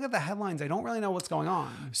only looking at the headlines. I don't really know what's going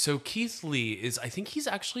on. So Keith Lee is, I think he's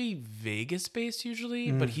actually Vegas-based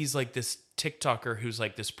usually, but he's like this TikToker who's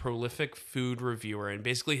like this prolific food reviewer. And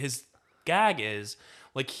basically his gag is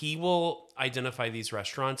like he will identify these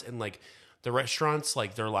restaurants and like the restaurants,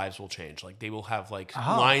 like their lives will change. Like they will have like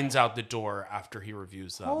lines out the door after he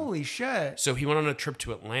reviews them. Holy shit. So he went on a trip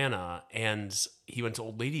to Atlanta and he went to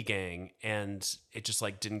Old Lady Gang and it just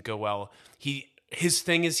like didn't go well. His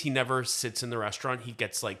thing is he never sits in the restaurant. He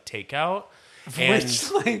gets like takeout.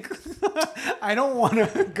 Which like, I don't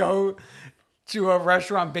want to go to a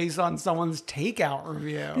restaurant based on someone's takeout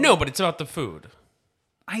review. No, but it's about the food.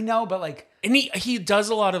 I know, but like. And he does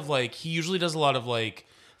a lot of like, he usually does a lot of like,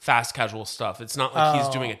 fast casual stuff. It's not like he's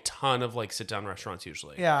doing a ton of like sit down restaurants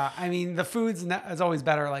usually. Yeah, I mean the food's is always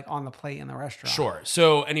better like on the plate in the restaurant. Sure.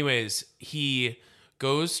 So, anyways, he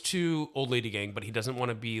goes to Old Lady Gang, but he doesn't want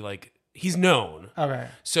to be like he's known. Okay.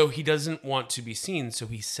 So he doesn't want to be seen. So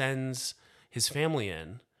he sends his family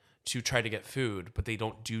in to try to get food, but they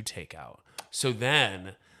don't do takeout. So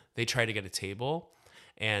then they try to get a table,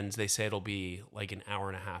 and they say it'll be like an hour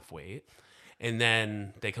and a half wait. And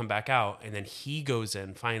then they come back out, and then he goes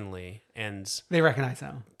in finally, and they recognize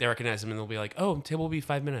him. And they'll be like, "Oh, table will be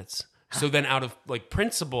 5 minutes." So then, out of like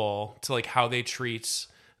principle to like how they treat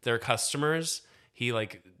their customers, he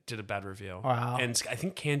like did a bad review. Wow. And I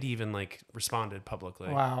think Candy even like responded publicly.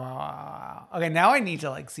 Wow. Okay, now I need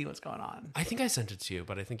to like see what's going on. I think I sent it to you,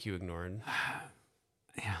 but I think you ignored.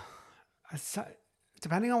 Yeah.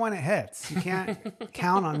 Depending on when it hits, you can't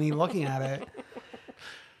count on me looking at it.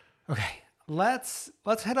 Okay. Let's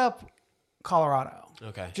hit up Colorado.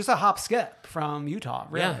 Okay. Just a hop skip from Utah,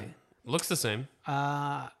 really. Yeah. Looks the same.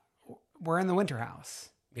 We're in the Winter House.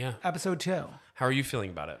 Yeah. Episode 2. How are you feeling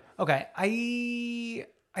about it? Okay.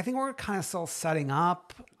 I think we're kind of still setting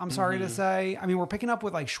up. I'm sorry to say. I mean, we're picking up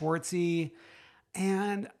with like Schwartzy,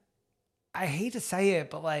 and I hate to say it,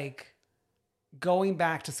 but like going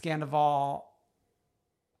back to Scandival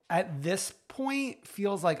at this point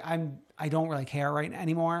feels like I don't really care right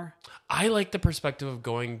anymore. I like the perspective of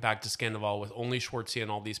going back to Scandival with only Schwartzy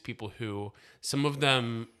and all these people who some of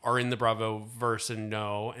them are in the Bravo verse and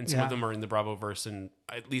know, and some of them are in the Bravo verse and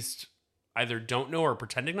at least either don't know or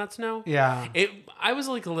pretending not to know. Yeah. I was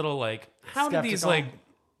like a little like, how do these Skeptical. like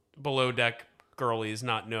below deck girlies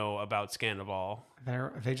not know about Scandival?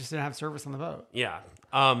 They just didn't have service on the boat. Yeah.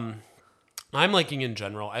 I'm liking in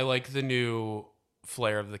general. I like the new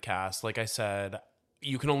flair of the cast. Like I said,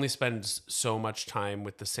 you can only spend so much time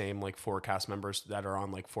with the same like 4 cast members that are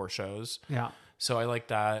on like 4 shows. Yeah. So I like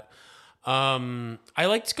that. I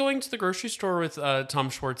liked going to the grocery store with Tom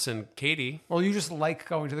Schwartz and Katie. Well, you just like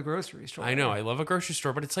going to the grocery store. I know. I love a grocery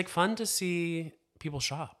store, but it's like fun to see people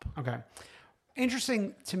shop. Okay.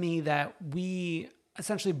 Interesting to me that we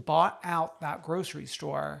essentially bought out that grocery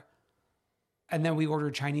store and then we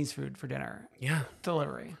ordered Chinese food for dinner. Yeah.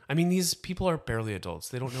 Delivery. I mean, these people are barely adults.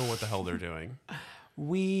 They don't know what the hell they're doing.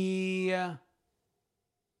 We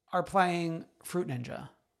are playing Fruit Ninja.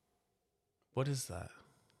 What is that?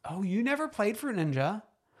 Oh, you never played Fruit Ninja?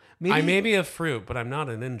 I may be a fruit, but I'm not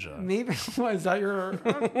a ninja. Maybe. Is that your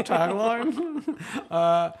tagline?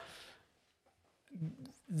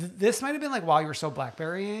 This might have been like while you were still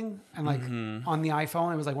Blackberrying and like on the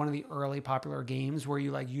iPhone, it was like one of the early popular games where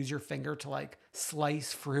you like use your finger to like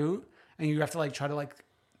slice fruit and you have to like try to like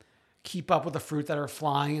keep up with the fruit that are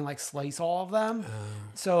flying and like slice all of them.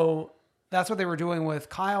 So that's what they were doing with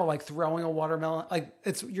Kyle, like throwing a watermelon. Like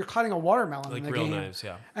you're cutting a watermelon Like in the real game. knives,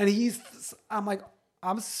 yeah. And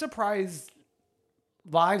I'm surprised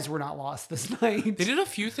lives were not lost this night. They did a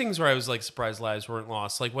few things where I was like surprised lives weren't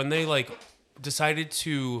lost. Like when they like decided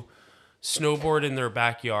to snowboard in their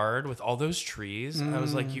backyard with all those trees. I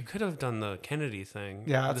was like, you could have done the Kennedy thing.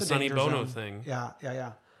 Yeah, the that's a Sonny danger Bono zone. thing. Yeah.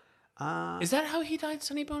 Is that how he died,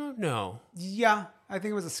 Sonny Bono? No. Yeah, I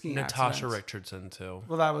think it was a skiing Natasha accident. Richardson too.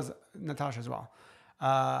 Well, that was Natasha as well.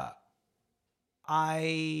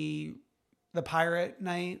 The pirate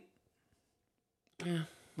night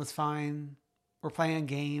was fine. We're playing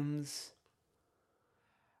games.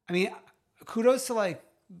 I mean, kudos to like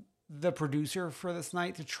the producer for this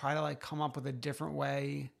night to try to like come up with a different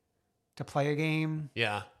way to play a game.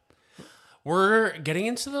 Yeah. We're getting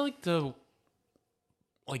into the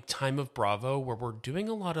time of Bravo where we're doing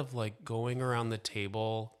a lot of like going around the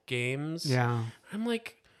table games. Yeah. I'm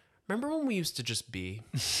like, remember when we used to just be?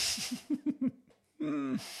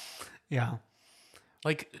 Yeah.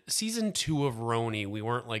 Like season 2 of Roni, we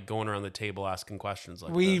weren't like going around the table asking questions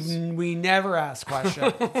like We this. never ask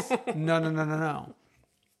questions. No.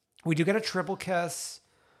 We do get a triple kiss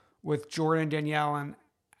with Jordan, Danielle, and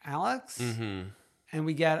Alex. Mm-hmm. And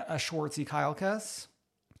we get a Schwartzy Kyle kiss.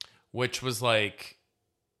 Which was like,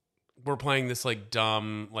 we're playing this like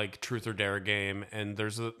dumb like truth or dare game, and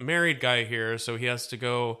there's a married guy here, so he has to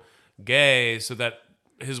go gay so that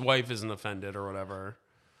his wife isn't offended or whatever.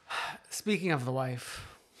 Speaking of the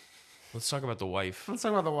wife. Let's talk about the wife. Let's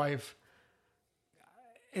talk about the wife.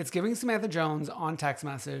 It's giving Samantha Jones on text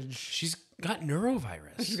message. She's got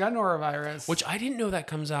neurovirus. She's got norovirus. Which I didn't know that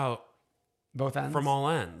comes out both ends. from all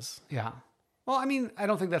ends. Yeah. Well, I mean, I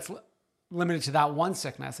don't think that's limited to that one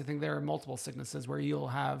sickness. I think there are multiple sicknesses where you'll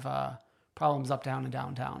have problems up, down, and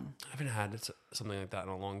downtown. I haven't had something like that in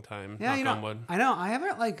a long time. Yeah, Knock on wood. I know. I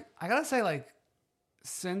haven't I gotta say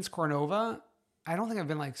since Cornova, I don't think I've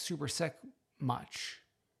been super sick much.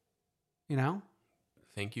 You know?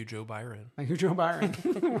 Thank you, Joe Byron. Thank you, Joe Byron.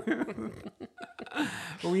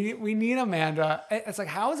 we need Amanda. It's like,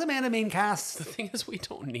 how is Amanda main cast? The thing is, we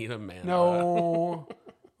don't need Amanda. No.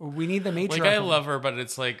 We need the matriarch. I love her, but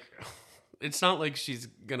it's like, it's not like she's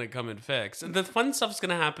going to come and fix. And the fun stuff's going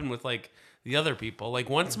to happen with the other people. Like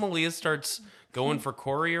once Malia starts going for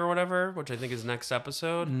Corey or whatever, which I think is next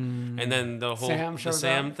episode, and then the whole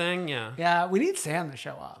Sam thing. Yeah. Yeah. We need Sam to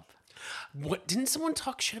show up. What, didn't someone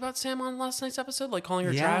talk shit about Sam on last night's episode? Like calling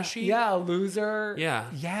her trashy? Yeah. A loser. Yeah.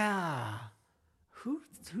 Yeah. Who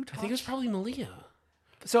talked? I think it was probably Malia.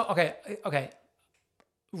 So, okay.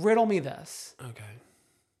 Riddle me this. Okay.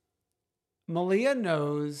 Malia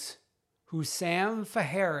knows who Sam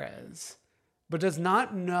Faher is, but does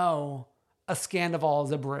not know a Scandival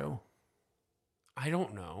is a brew. I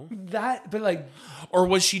don't know. Or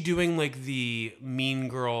was she doing the mean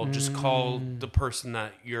girl, just call the person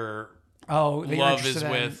that your love is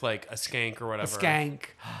with a skank or whatever? A skank.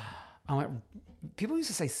 People used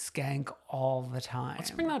to say skank all the time.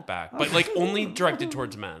 Let's bring that back, but only directed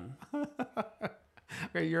towards men.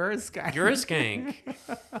 Okay, you're a skank. You're a skank.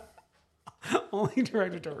 Only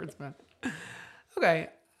directed towards men. Okay,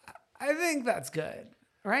 I think that's good,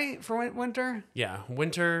 right? For winter? Yeah,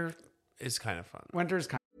 winter is kind of fun. Winter's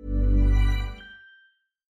kind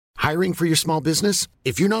Hiring for your small business?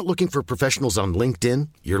 If you're not looking for professionals on LinkedIn,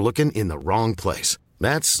 you're looking in the wrong place.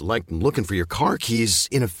 That's like looking for your car keys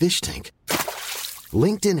in a fish tank.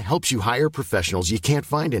 LinkedIn helps you hire professionals you can't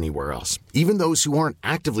find anywhere else, even those who aren't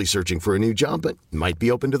actively searching for a new job but might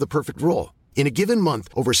be open to the perfect role. In a given month,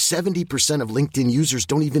 over 70% of LinkedIn users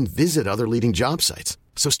don't even visit other leading job sites.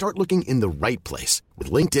 So start looking in the right place.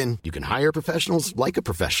 With LinkedIn, you can hire professionals like a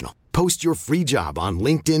professional. Post your free job on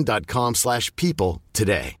linkedin.com/people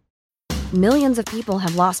today. Millions of people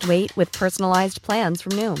have lost weight with personalized plans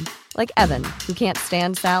from Noom. Like Evan, who can't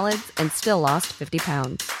stand salads and still lost 50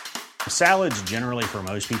 pounds. Salads generally for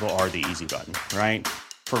most people are the easy button, right?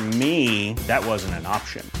 For me, that wasn't an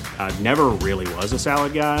option. I never really was a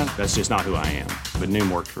salad guy. That's just not who I am. But Noom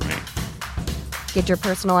worked for me. Get your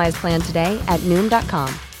personalized plan today at Noom.com.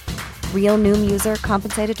 Real Noom user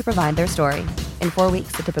compensated to provide their story. In 4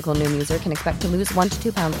 weeks, the typical Noom user can expect to lose 1 to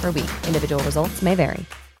 2 pounds per week. Individual results may vary.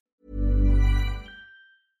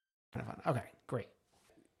 Okay, great.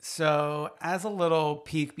 So, as a little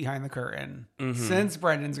peek behind the curtain, since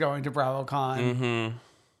Brendan's going to BravoCon,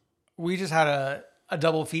 we just had a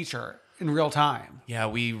double feature in real time. Yeah,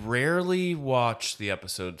 we rarely watch the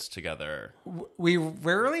episodes together. We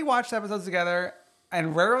rarely watch episodes together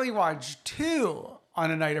and rarely watch two on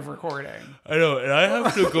a night of recording. I know, and I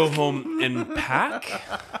have to go home and pack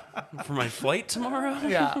for my flight tomorrow.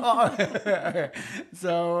 Yeah. Okay.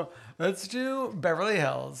 So let's do Beverly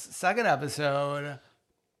Hills, second episode.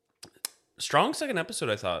 Strong second episode,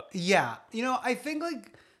 I thought. Yeah. You know, I think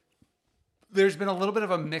like there's been a little bit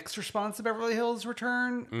of a mixed response to Beverly Hills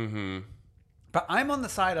return. But I'm on the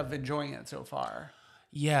side of enjoying it so far.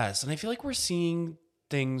 Yes, and I feel like we're seeing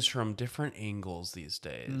things from different angles these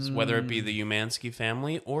days, whether it be the Umansky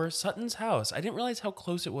family or Sutton's house. I didn't realize how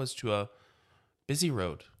close it was to a busy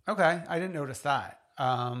road. Okay, I didn't notice that.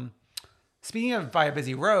 Speaking of by a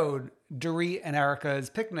busy road, Dorit and Erica's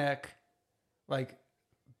picnic, like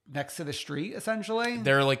next to the street, essentially.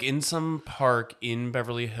 They're like in some park in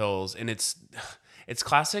Beverly Hills, and it's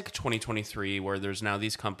classic 2023 where there's now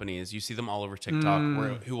these companies, you see them all over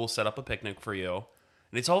TikTok, who will set up a picnic for you.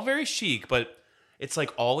 And it's all very chic, but it's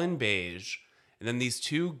like all in beige. And then these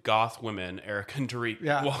two goth women, Erica and Dorit,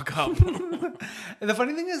 walk up. And the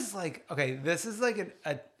funny thing is, like, okay, this is like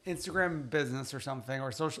an Instagram business or something,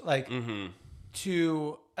 or social, like,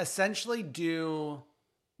 to essentially do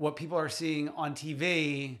what people are seeing on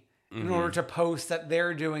TV in order to post that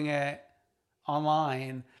they're doing it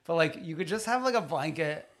online. But like, you could just have like a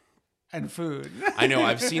blanket and food. I know.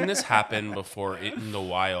 I've seen this happen before in the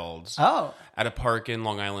wilds. Oh. At a park in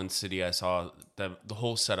Long Island City, I saw the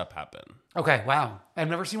whole setup happen. Okay, wow. I've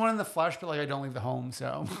never seen one in the flesh, but like I don't leave the home,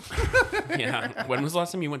 so. Yeah. When was the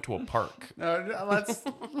last time you went to a park? No,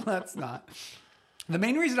 let's not. The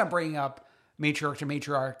main reason I'm bringing up matriarch to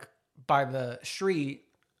matriarch by the street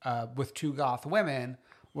with two goth women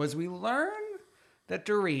was we learned that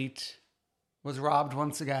Dorit was robbed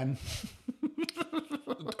once again.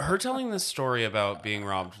 Her telling this story about being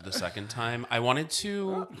robbed the second time, I wanted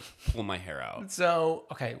to pull my hair out. So,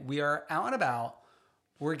 okay, we are out and about.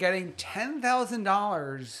 We're getting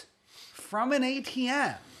 $10,000 from an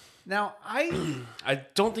ATM. Now, I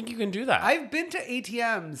don't think you can do that. I've been to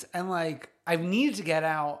ATMs and like I've needed to get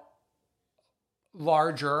out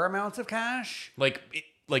larger amounts of cash. Like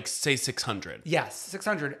say 600. Yes,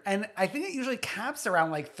 600. And I think it usually caps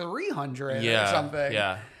around like 300 or something.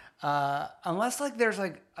 Yeah. Unless like there's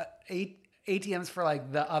like ATMs for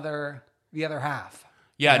like the other half.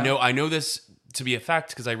 Yeah, no, I know this to be a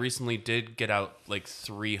fact because I recently did get out like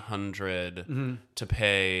 300 to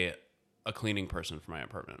pay a cleaning person for my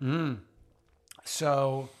apartment.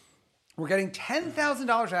 So we're getting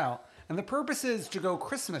 $10,000 out, and the purpose is to go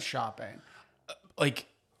Christmas shopping. Like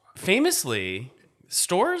famously,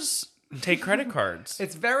 stores take credit cards.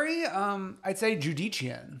 It's very, I'd say,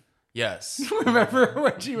 Judician. Yes. Remember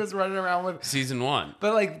when she was running around with season 1?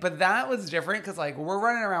 But that was different because like we're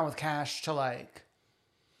running around with cash to like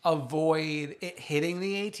avoid it hitting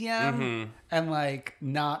the ATM and like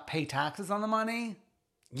not pay taxes on the money.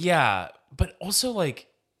 Yeah, but also like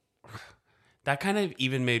that kind of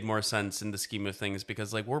even made more sense in the scheme of things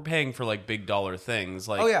because like we're paying for like big dollar things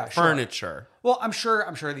like furniture. Sure. Well, I'm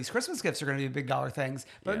sure these Christmas gifts are going to be big dollar things,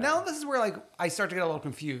 but now this is where like I start to get a little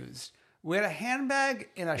confused. We had a handbag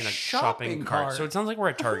in a shopping cart. So it sounds like we're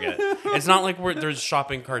at Target. It's not like there's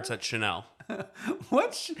shopping carts at Chanel.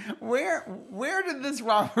 Where did this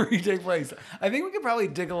robbery take place? I think we could probably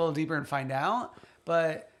dig a little deeper and find out.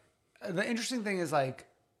 But the interesting thing is, like,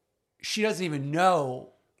 she doesn't even know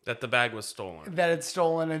that the bag was stolen. That it's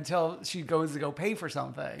stolen until she goes to go pay for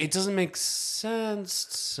something. It doesn't make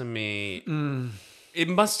sense to me. It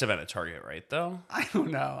must have been a Target, right, though? I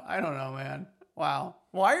don't know, man. Wow.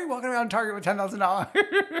 Why are you walking around Target with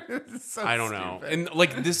 $10,000? So I don't know. And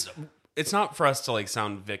like this, it's not for us to like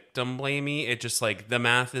sound victim blamey. It just like the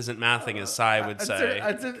math isn't mathing, as Sai would say.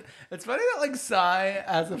 It's funny that like Sai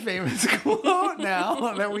has a famous quote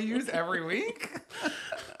now that we use every week.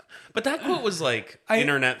 But that quote was like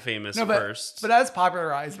internet famous first. But that's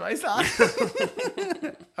popularized by Sai.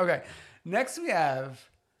 Okay. Next we have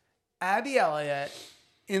Abby Elliott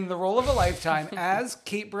in the role of a lifetime as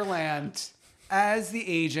Kate Berlant as the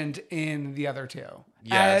agent in the other two.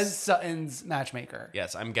 Yes. As Sutton's matchmaker.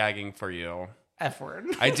 Yes, I'm gagging for you. F word.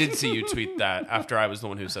 I did see you tweet that after I was the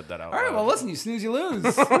one who said that out loud. All right, well, listen, you snooze, you lose.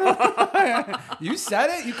 You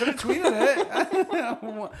said it. You could have tweeted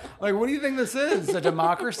it. Like, what do you think this is? A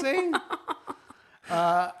democracy?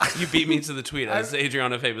 You beat me to the tweet, as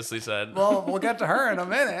Adriana famously said. Well, we'll get to her in a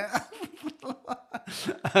minute.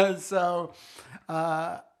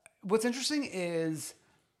 What's interesting is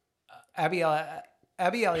Abby Elliott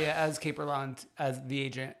as Kate Berlant as the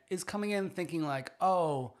agent is coming in thinking like,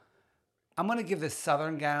 oh, I'm going to give this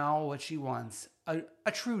Southern gal what she wants, a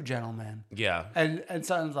true gentleman. Yeah. And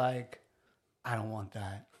Sutton's like, I don't want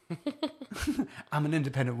that. I'm an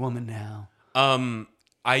independent woman now.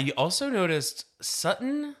 I also noticed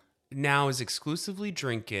Sutton now is exclusively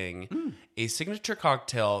drinking a signature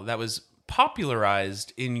cocktail that was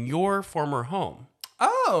popularized in your former home.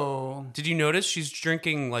 Oh. Did you notice she's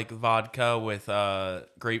drinking like vodka with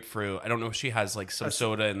grapefruit? I don't know if she has like some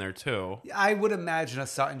soda in there too. I would imagine a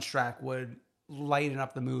Sutton Strack would lighten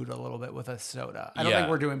up the mood a little bit with a soda. I don't think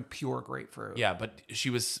we're doing pure grapefruit. Yeah, but she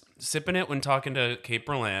was sipping it when talking to Kate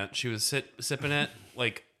Berlant. She was sipping it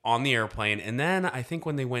like on the airplane. And then I think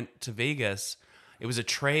when they went to Vegas, it was a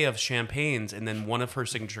tray of champagnes and then one of her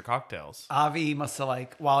signature cocktails. Avi must have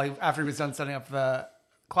like, after he was done setting up the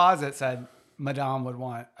closet, said Madame would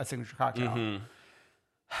want a signature cocktail.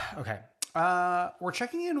 Mm-hmm. Okay. We're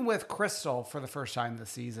checking in with Crystal for the first time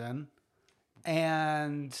this season.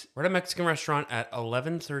 And we're at a Mexican restaurant at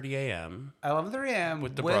 11:30 a.m. 11:30 a.m.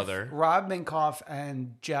 with the brother. Rob Minkoff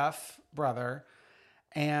and Jeff, brother.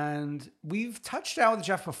 And we've touched out with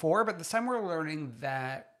Jeff before, but this time we're learning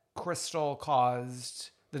that Crystal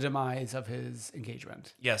caused the demise of his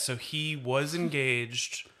engagement. Yeah, so he was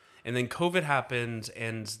engaged, and then COVID happened,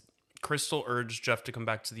 and Crystal urged Jeff to come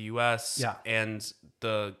back to the U.S. Yeah. And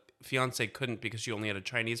the fiance couldn't because she only had a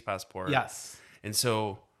Chinese passport. Yes. And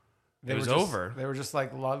so it was over. They were just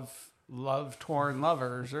like love-torn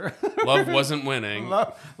lovers. Or Love wasn't winning.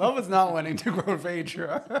 Love was not winning to grow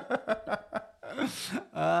Phaedra.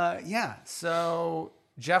 Yeah. So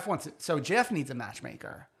Jeff Jeff needs a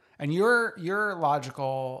matchmaker, and your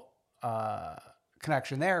logical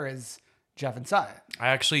connection there is Jeff and Sutton. I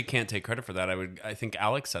actually can't take credit for that. I think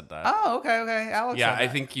Alex said that. Oh, okay. Alex. Yeah, said I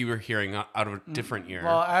think you were hearing out of a different ear.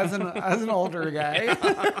 Well, as an older guy,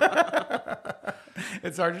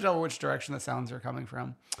 it's hard to tell which direction the sounds are coming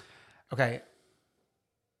from. Okay.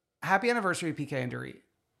 Happy anniversary, PK and Dorit.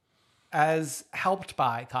 As helped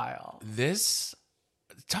by Kyle.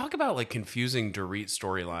 Talk about like confusing Dorit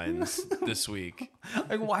storylines this week.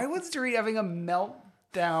 Like, why was Dorit having a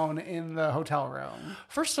meltdown in the hotel room?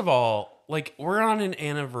 First of all, like, we're on an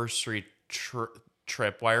anniversary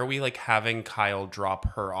trip. Why are we like having Kyle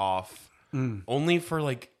drop her off only for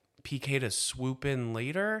like PK to swoop in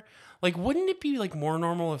later? Like, wouldn't it be like more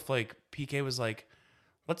normal if like PK was like,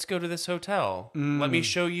 let's go to this hotel. Let me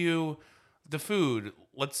show you the food.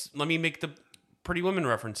 Let me make the Pretty Women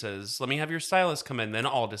references. Let me have your stylist come in, then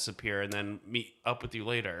I'll disappear and then meet up with you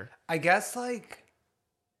later. I guess like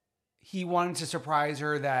he wanted to surprise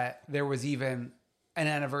her that there was even an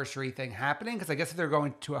anniversary thing happening. Because I guess if they're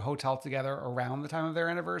going to a hotel together around the time of their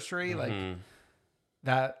anniversary, like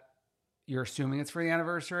that, you're assuming it's for the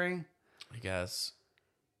anniversary. I guess.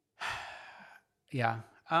 Yeah.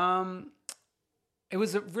 It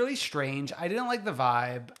was really strange. I didn't like the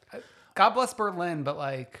vibe. God bless Berlin, but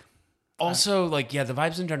like... Also, like, yeah, the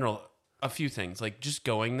vibes in general, a few things. Like, just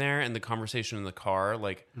going there and the conversation in the car,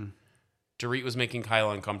 like, Dorit was making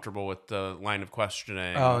Kyle uncomfortable with the line of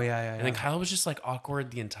questioning. Oh, yeah. And then Kyle was just, like,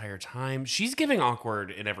 awkward the entire time. She's giving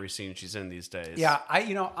awkward in every scene she's in these days. Yeah,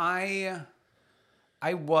 I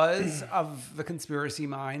was of the conspiracy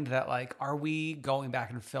mind that, like, are we going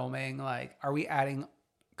back and filming? Like, are we adding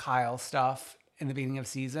Kyle stuff in the beginning of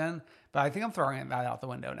season. But I think I'm throwing that out the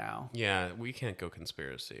window now. Yeah, we can't go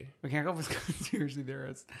conspiracy. We can't go with conspiracy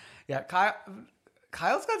theorists. Yeah,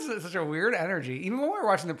 Kyle's got such a weird energy. Even when we were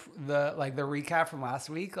watching the recap from last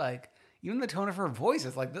week, like even the tone of her voice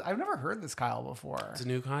is like, I've never heard this Kyle before. It's a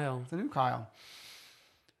new Kyle.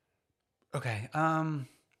 Okay.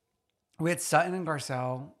 We had Sutton and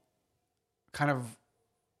Garcelle kind of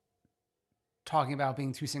talking about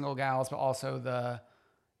being two single gals, but also the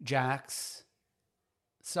Jax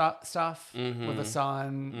stuff with the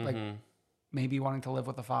son, like maybe wanting to live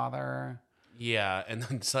with the father. Yeah, and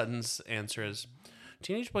then Sutton's answer is,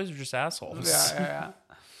 teenage boys are just assholes. Yeah.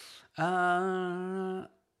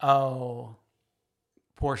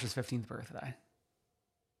 Portia's 15th birthday.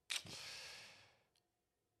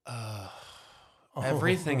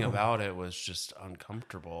 Everything about it was just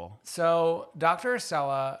uncomfortable. So Dr.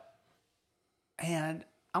 Estella, and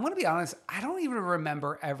I'm going to be honest, I don't even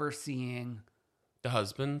remember ever seeing the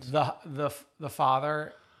husband, the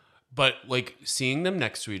father. But like seeing them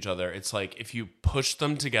next to each other, it's like if you push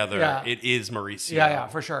them together, it is Mauricio. Yeah,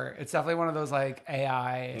 for sure. It's definitely one of those like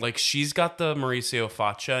AI. Like she's got the Mauricio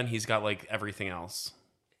facha and he's got like everything else.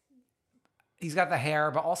 He's got the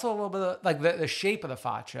hair, but also a little bit of, like the shape of the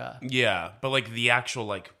facha. Yeah, but like the actual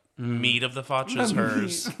like meat of the facha is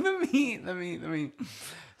hers. The meat.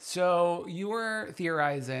 So you were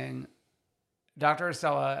theorizing Dr.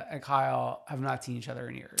 Estella and Kyle have not seen each other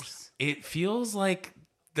in years. It feels like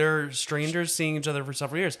they're strangers seeing each other for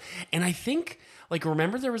several years. And I think, like,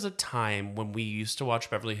 remember there was a time when we used to watch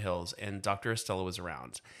Beverly Hills and Dr. Estella was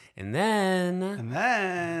around. And then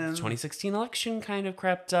the 2016 election kind of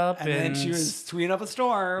crept up. And then she was tweeting up a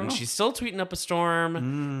storm. And she's still tweeting up a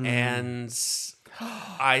storm. And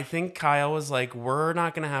I think Kyle was like, we're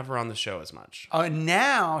not going to have her on the show as much. Oh, and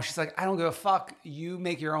now she's like, I don't give a fuck. You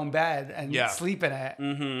make your own bed and sleep in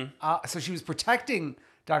it. So she was protecting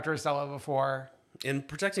Dr. Estella before. And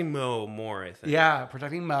protecting Mo more, I think. Yeah,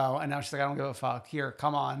 protecting Mo. And now she's like, I don't give a fuck. Here,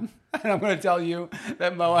 come on. And I'm going to tell you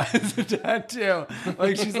that Mo has a tattoo.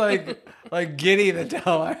 Like, she's like giddy to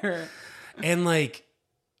tell her. And like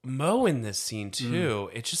Mo in this scene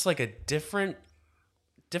too, it's just like a different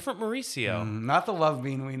Mauricio. Not the love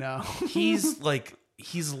bean we know. He's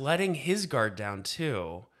letting his guard down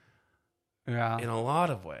too. Yeah. In a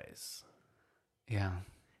lot of ways. Yeah.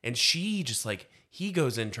 And she just like, he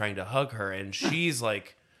goes in trying to hug her and she's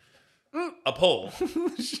like a pole.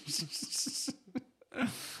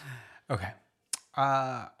 Okay.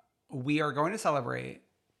 We are going to celebrate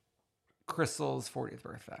Crystal's 40th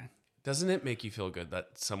birthday. Doesn't it make you feel good that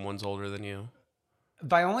someone's older than you?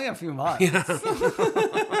 By only a few months.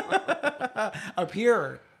 Up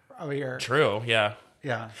here. True, yeah.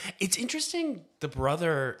 Yeah. It's interesting, the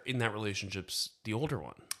brother in that relationship's the older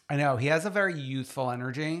one. I know. He has a very youthful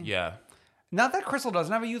energy. Yeah. Not that Crystal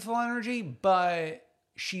doesn't have a youthful energy, but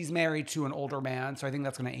she's married to an older man, so I think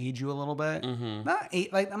that's going to age you a little bit. I'm not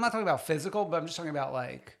talking about physical, but I'm just talking about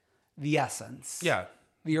like the essence. Yeah.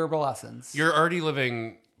 The herbal essence. You're already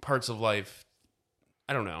living parts of life,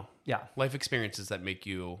 I don't know. Yeah. Life experiences that make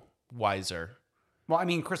you wiser. Well, I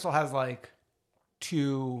mean, Crystal has like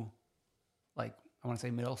two, like, I want to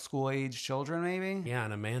say middle school age children, maybe. Yeah,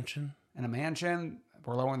 in a mansion.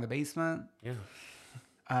 We're lower in the basement. Yeah.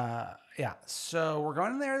 Yeah. So we're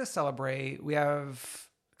going in there to celebrate. We have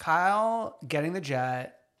Kyle getting the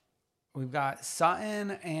jet. We've got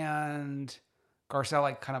Sutton and Garcelle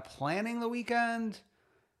like kind of planning the weekend.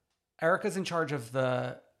 Erica's in charge of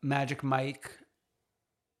the Magic Mike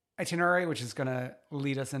itinerary, which is going to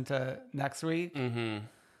lead us into next week.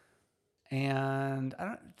 And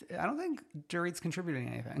I don't think Dorit's contributing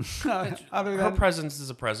anything. Other than her presence is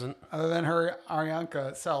a present. Other than her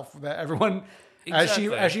Arianka self, that everyone,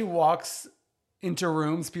 exactly. as she walks into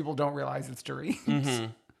rooms, people don't realize it's Dorit.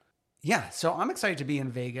 Yeah, so I'm excited to be in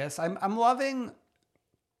Vegas. I'm loving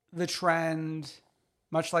the trend,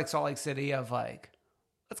 much like Salt Lake City, of like,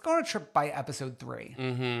 let's go on a trip by episode 3.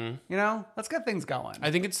 You know, let's get things going. I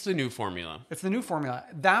think it's the new formula. It's the new formula.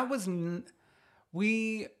 That was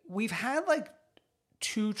we've had like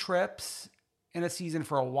 2 trips in a season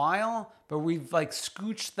for a while, but we've like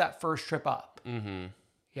scooched that first trip up.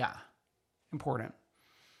 Yeah, important.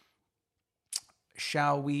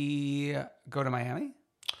 Shall we go to Miami?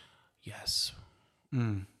 Yes.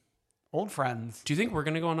 Old friends. Do you think we're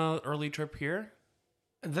going to go on an early trip here?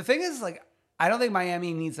 The thing is, like, I don't think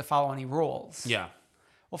Miami needs to follow any rules. Yeah.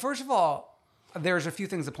 Well, first of all, there's a few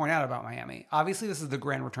things to point out about Miami. Obviously, this is the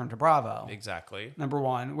grand return to Bravo. Exactly. Number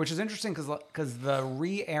one, which is interesting because the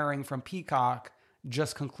re-airing from Peacock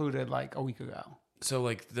just concluded like a week ago. So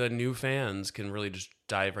like the new fans can really just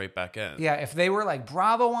dive right back in. Yeah, if they were like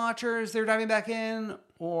Bravo watchers, they're diving back in,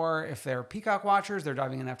 or if they're Peacock watchers, they're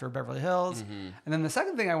diving in after Beverly Hills. Mm-hmm. And then the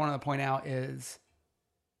second thing I wanted to point out is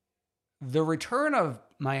the return of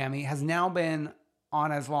Miami has now been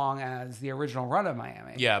on as long as the original run of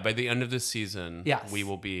Miami. Yeah, by the end of this season, yes, we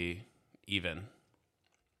will be even.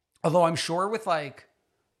 Although I'm sure with like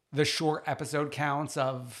the short episode counts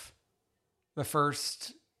of the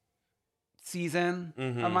first season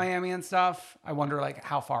of Miami and stuff, I wonder like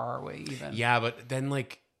how far are we even? Yeah, but then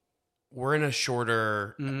like we're in a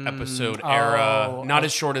shorter episode era. Not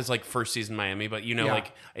as short as like first season Miami, but you know,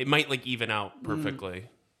 like it might like even out perfectly.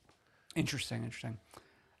 Interesting.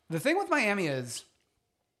 The thing with Miami is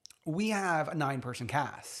we have a 9-person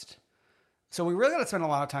cast. So we really got to spend a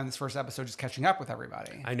lot of time this first episode just catching up with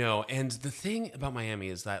everybody. I know. And the thing about Miami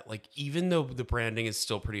is that like, even though the branding is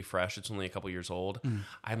still pretty fresh, it's only a couple years old.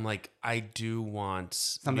 I'm like, I do want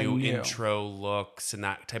something new intro looks and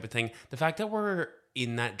that type of thing. The fact that we're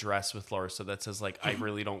in that dress with Larsa that says like, I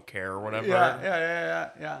really don't care or whatever.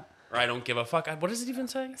 Yeah. Or I don't give a fuck. What does it even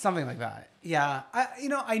say? Something like that. Yeah.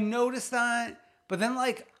 I noticed that, but then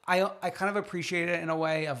like, I kind of appreciate it in a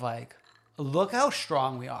way of like, look how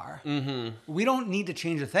strong we are. Mm-hmm. We don't need to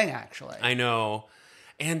change a thing, actually. I know.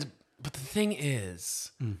 But the thing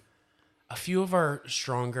is, a few of our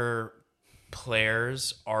stronger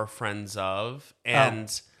players are friends of.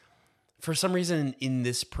 And for some reason, in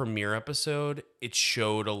this premiere episode, it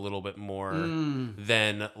showed a little bit more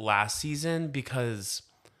than last season. Because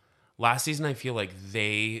last season, I feel like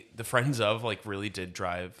the friends of, like, really did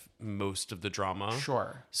drive most of the drama.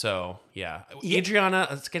 Sure. So, yeah.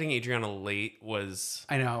 Adriana, getting Adriana late was...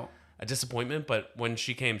 I know. A disappointment, but when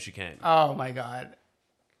she came, she came. Oh, my God.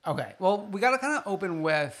 Okay. Well, we got to kind of open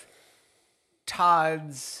with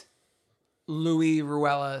Todd's Louis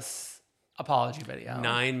Ruelas apology video.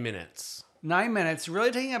 9 minutes. 9 minutes.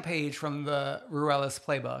 Really taking a page from the Ruelas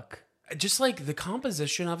playbook. Just like the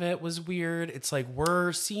composition of it was weird. It's like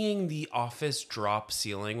we're seeing The Office drop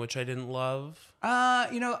ceiling, which I didn't love. I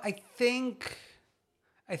think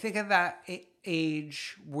at that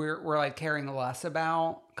age we're like caring less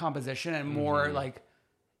about composition and more like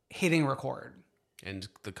hitting record and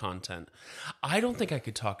the content. I don't think I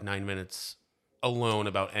could talk 9 minutes alone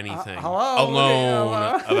about anything.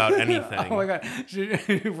 About anything. Oh my God.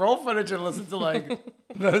 Should roll footage and listen to like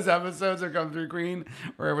those episodes that come through Green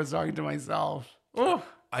where I was talking to myself. Ooh.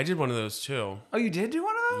 I did one of those too. Oh, you did do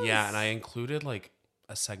one of those? Yeah, and I included like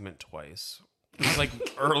a segment twice. It was like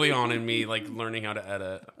early on in me like learning how to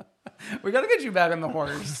edit. We got to get you back on the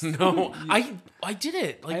horse. No, I did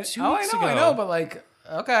it like 2 weeks ago. I know, but like,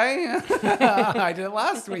 okay. I did it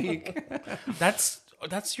last week. That's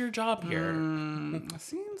your job here.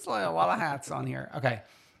 Seems like a lot of hats on here. Okay.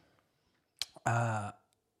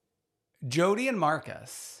 Jody and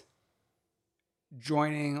Marcus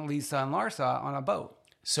joining Lisa and Larsa on a boat.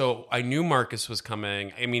 So I knew Marcus was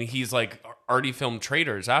coming. I mean, he's like already filmed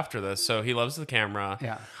Traitors after this, so he loves the camera.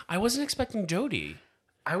 Yeah. I wasn't expecting Jody.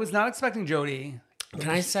 I was not expecting Jody.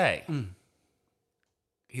 Can I say?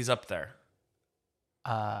 He's up there.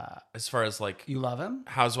 As far as like... You love him?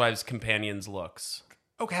 Housewives companions looks.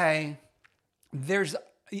 Okay.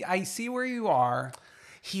 I see where you are.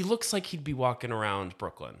 He looks like he'd be walking around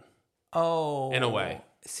Brooklyn. Oh. In a way.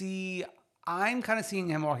 See, I'm kind of seeing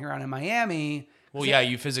him walking around in Miami. Well, yeah,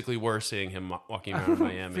 you physically were seeing him walking around in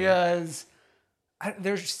Miami. Because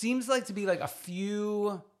there seems like to be like a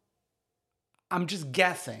few... I'm just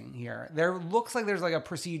guessing here. There looks like there's like a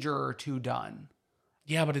procedure or two done.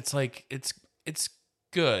 Yeah, but it's like, it's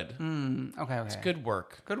good. Okay. It's good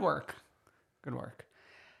work. Good work.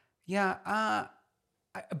 Yeah.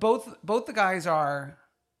 Both the guys are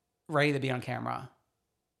ready to be on camera.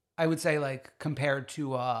 I would say like compared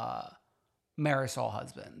to Marisol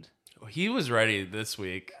husband. He was ready this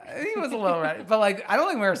week. He was a little ready. But like, I don't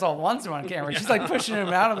think Marisol wants him on camera. She's like pushing him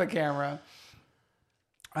out of the camera.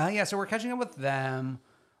 So we're catching up with them.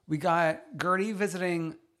 We got Gertie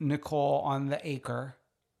visiting Nicole on the acre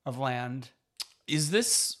of land. Is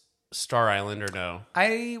this Star Island or no?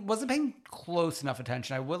 I wasn't paying close enough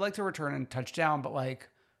attention. I would like to return and touch down, but like,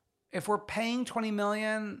 if we're paying $20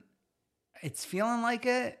 million, it's feeling like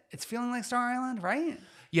it. It's feeling like Star Island, right?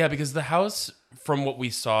 Yeah, because the house, from what we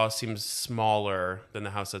saw, seems smaller than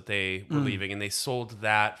the house that they were leaving, and they sold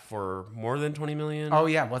that for more than $20 million. Oh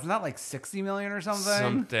yeah, wasn't that like $60 million or something?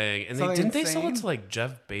 And they sell it to like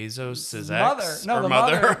Jeff Bezos' mother? ex? No, or the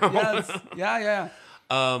mother. Yes.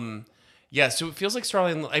 Yeah. Yeah, so it feels like Star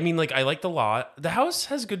Island. I mean, like, I like the lot. The house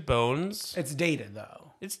has good bones. It's dated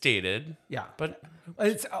though. It's dated. Yeah, but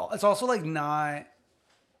it's also like not.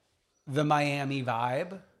 the Miami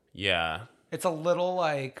vibe. Yeah. It's a little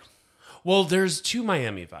like... Well, there's two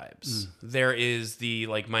Miami vibes. There is the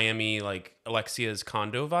like Miami, like Alexia's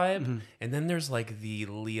condo vibe, and then there's like the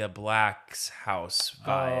Leah Black's house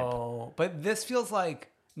vibe. Oh, but this feels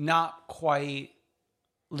like not quite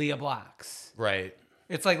Leah Black's. Right.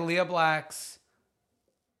 It's like Leah Black's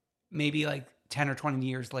maybe like 10 or 20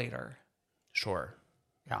 years later. Sure.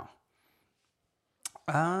 Yeah.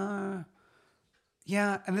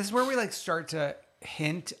 Yeah, and this is where we like start to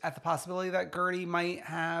hint at the possibility that Gertie might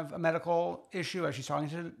have a medical issue as she's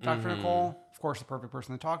talking to Dr. Nicole. Of course, the perfect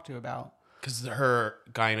person to talk to about. Because her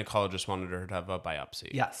gynecologist wanted her to have a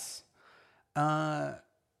biopsy. Yes.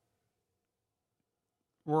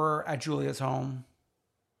 We're at Julia's home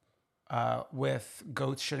with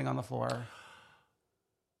goats shitting on the floor.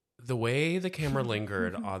 The way the camera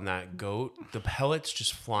lingered on that goat, the pellets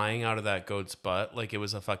just flying out of that goat's butt like it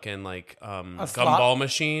was a fucking like gumball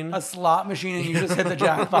machine. A slot machine, and you just hit the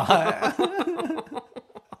jackpot.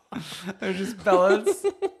 There's just pellets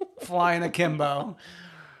flying akimbo.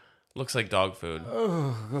 Looks like dog food.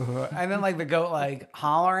 And then like the goat like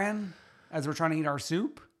hollering as we're trying to eat our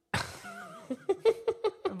soup.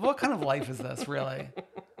 What kind of life is this, really?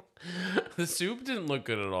 The soup didn't look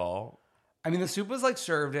good at all. I mean, the soup was like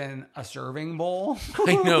served in a serving bowl.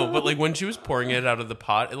 I know, but like when she was pouring it out of the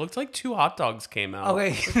pot, it looked like 2 hot dogs came out.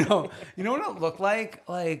 Okay, you know what it looked like?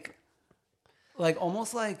 Like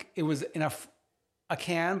almost like it was in a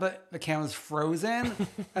can, but the can was frozen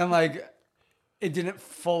and like it didn't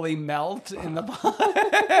fully melt in the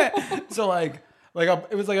pot. So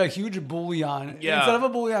it was like a huge bouillon. Yeah. Instead of a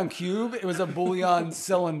bouillon cube, it was a bouillon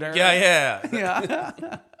cylinder. Yeah. Yeah.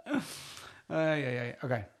 Yeah.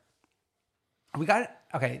 Okay.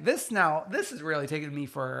 This is really taking me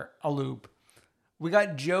for a loop. We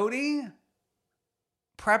got Jody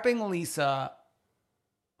prepping Lisa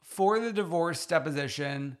for the divorce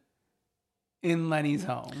deposition in Lenny's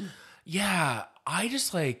home. Yeah, I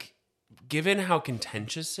just like, given how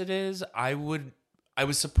contentious it is, I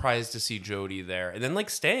was surprised to see Jody there, and then like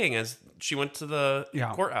staying as she went to the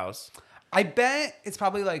courthouse. I bet it's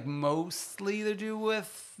probably like mostly to do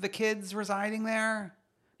with the kids residing there.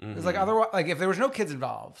 Because like otherwise, like if there was no kids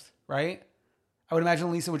involved, right? I would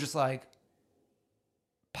imagine Lisa would just like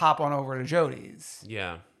pop on over to Jody's.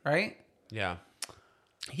 Yeah. Right? Yeah.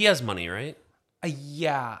 He has money, right?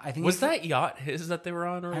 Yeah, I think. Was that yacht his that they were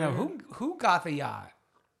on? Earlier? I know who got the yacht.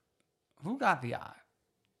 Who got the yacht?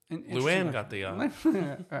 Luann got the yacht.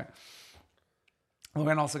 Right.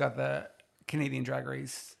 Luann also got the Canadian Drag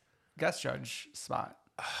Race guest judge spot.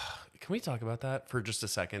 Can we talk about that for just a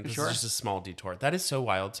second? This Sure. is just a small detour. That is so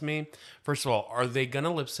wild to me. First of all, are they going to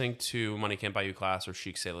lip sync to Money Can't Buy You Class or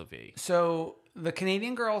Chic C'est La Vie? So the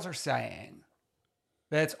Canadian girls are saying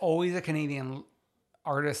that it's always a Canadian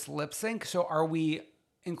artist lip sync. So are we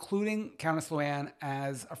including Countess Luann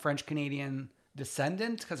as a French Canadian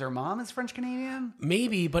descendant because her mom is French Canadian?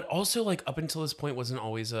 Maybe, but also like up until this point wasn't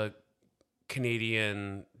always a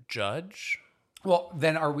Canadian judge. Well,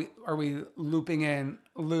 then are we looping in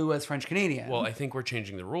Lou as French Canadian? Well, I think we're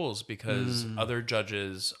changing the rules because other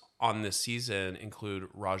judges on this season include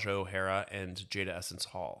Raja O'Hara and Jada Essence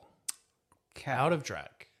Hall. Out of drag.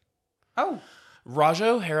 Oh. Raja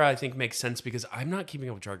O'Hara, I think, makes sense because I'm not keeping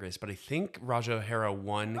up with Drag Race, but I think Raja O'Hara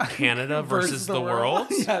won Canada versus the world.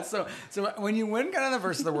 Yeah, so when you win Canada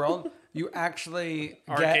versus the world, you actually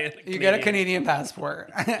get a Canadian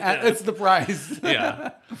passport. It's the prize.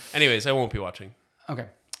 Yeah. Anyways, I won't be watching. Okay.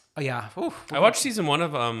 Oh yeah. Oof. I watched season 1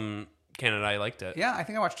 of Canada. I liked it. Yeah, I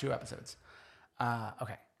think I watched 2 episodes.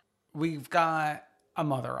 Okay. We've got a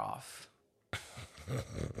mother off.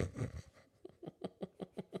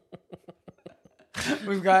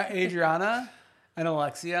 We've got Adriana and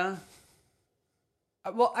Alexia.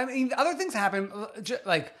 Well, I mean, other things happen.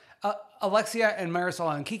 Like Alexia and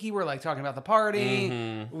Marisol and Kiki were like talking about the party.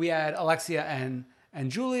 Mm-hmm. We had Alexia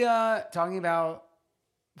and Julia talking about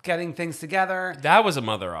getting things together. That was a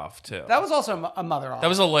mother off too. That was also a mother off. That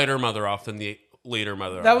was a lighter mother off than the later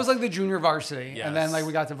mother off. That was like the junior varsity. Yes. And then like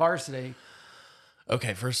we got to varsity.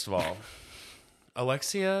 Okay, first of all,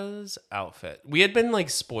 Alexia's outfit. We had been like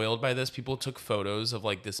spoiled by this. People took photos of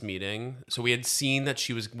like this meeting. So we had seen that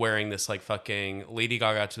she was wearing this like fucking Lady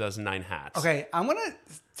Gaga 2009 hat. Okay, I'm going to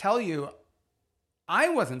tell you, I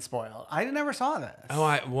wasn't spoiled. I never saw this. Oh,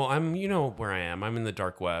 I'm, you know where I am. I'm in the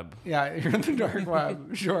dark web. Yeah, you're in the dark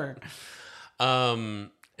web. Sure.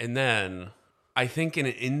 And then I think an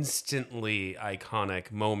instantly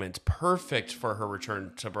iconic moment, perfect for her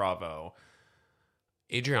return to Bravo,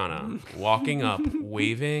 Adriana walking up,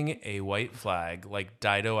 waving a white flag like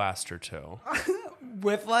Dido asked her to.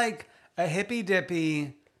 With like a hippy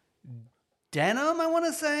dippy denim, I want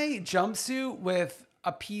to say, jumpsuit with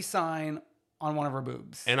a peace sign on one of her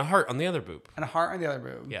boobs. And a heart on the other boob. And a heart on the other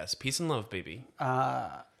boob. Yes, peace and love, baby.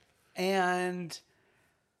 And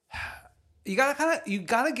you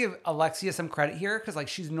gotta give Alexia some credit here, because like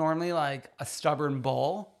she's normally like a stubborn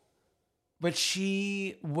bull, but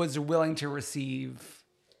she was willing to receive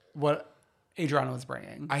what Adriana was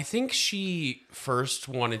bringing. I think she first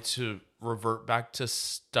wanted to revert back to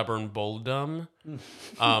stubborn bulldom.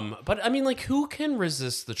 But I mean, like, who can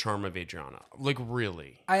resist the charm of Adriana? Like,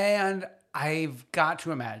 really? And I've got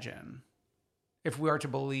to imagine, if we are to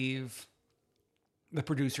believe the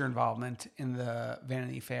producer involvement in the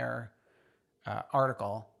Vanity Fair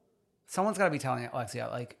article, someone's got to be telling Alexia,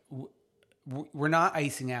 like, we're not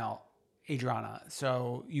icing out Adriana,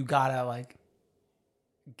 so you gotta like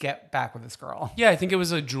get back with this girl. Yeah, I think it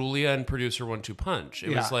was a Julia and producer 1-2 punch.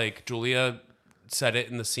 It was like Julia said it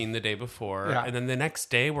in the scene the day before, and then the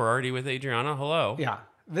next day we're already with Adriana. Hello. Yeah,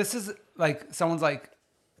 this is like someone's like,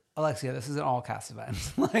 Alexia, this is an all cast event.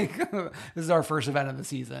 Like, this is our first event of the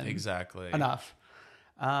season. Exactly. Enough.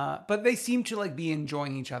 But they seem to like be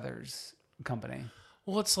enjoying each other's company.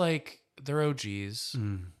 Well, it's like they're OGs.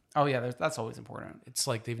 Oh yeah, that's always important. It's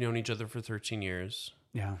like they've known each other for 13 years.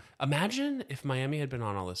 Yeah. Imagine if Miami had been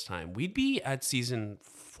on all this time. We'd be at season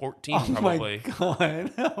 14 probably. Oh my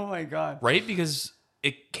god. Oh my god. Right? Because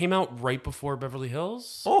it came out right before Beverly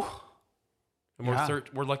Hills. Oh. And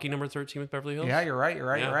we're lucky number 13 with Beverly Hills. Yeah, you're right. You're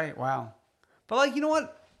right. Wow. But like, you know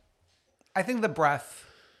what? I think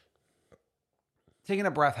taking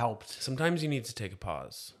a breath helped. Sometimes you need to take a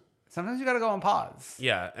pause. Sometimes you got to go on pause.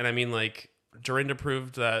 Yeah. And I mean, like, Dorinda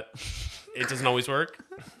proved that it doesn't always work.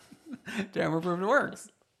 Damn, we proved it works.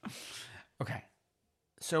 Okay.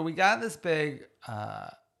 So we got this big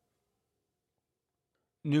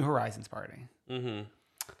New Horizons party. Mm-hmm.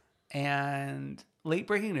 And late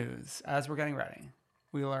breaking news, as we're getting ready,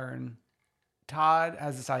 we learn Todd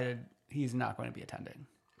has decided he's not going to be attending.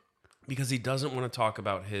 Because he doesn't want to talk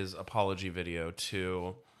about his apology video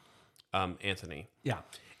to Anthony. Yeah.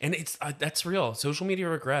 And it's that's real. Social media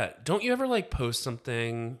regret. Don't you ever like post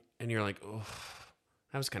something and you're like, oh,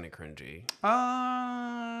 that was kind of cringy?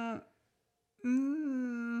 A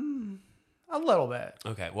little bit.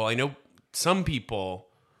 Okay. Well, I know some people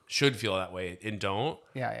should feel that way and don't.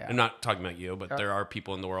 Yeah. I'm not talking about you, but there are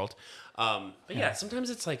people in the world. But yeah, sometimes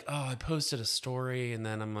it's like, oh, I posted a story and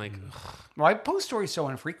then I'm like, ugh. Well, I post stories so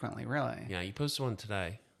infrequently, really. Yeah, you posted one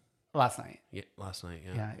today. Last night. Yeah, last night.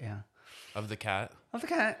 Yeah. Yeah. Of the cat. Of the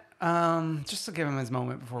cat. Just to give him his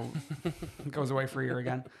moment before it goes away for a year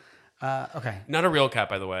again. Okay. Not a real cat,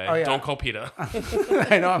 by the way. Oh, yeah. Don't call PETA.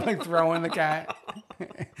 I know. I'm like throwing the cat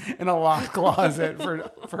in a locked closet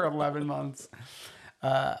for 11 months.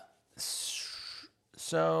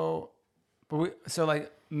 So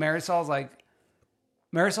like Marisol's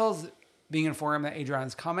being informed that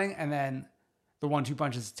Adriana's coming, and then the 1-2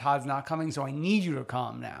 punch is Todd's not coming, so I need you to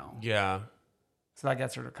come now. Yeah. So that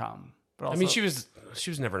gets her to come. But also, I mean, she was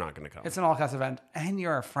never not going to come. It's an all-cast event, and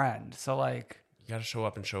you're a friend, so like you got to show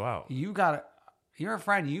up and show out. You're a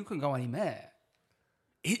friend. You can go any minute.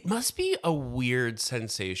 It must be a weird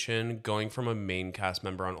sensation going from a main cast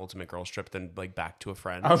member on Ultimate Girls Trip then like back to a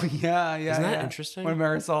friend. Oh yeah. Isn't that interesting? When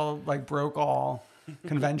Marisol like broke all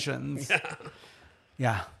conventions.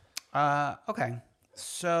 Yeah. Okay.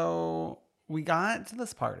 So we got to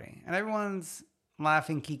this party and everyone's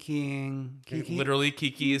laughing, kikiing. Literally,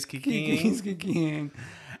 Kiki is kikiing. Kiki's kikiing.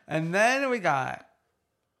 And then we got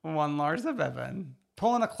one Larsa Bevan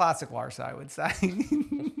pulling a classic Larsa, I would say.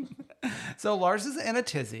 So Lars is in a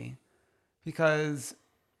tizzy because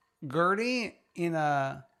Gertie in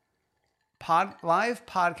a live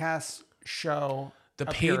podcast show. The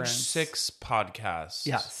Page 6 podcast.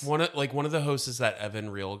 Yes. One of the hosts is that Evan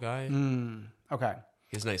Real guy. Okay.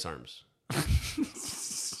 He has nice arms.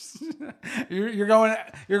 You're going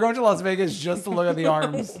to Las Vegas just to look at the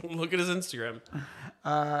arms. Look at his Instagram.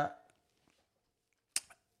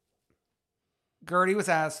 Gertie was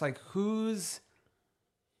asked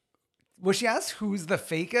was she asked who's the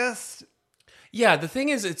fakest? Yeah, the thing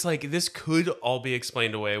is, it's like this could all be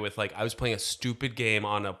explained away with like I was playing a stupid game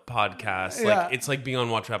on a podcast. Yeah. Like it's like being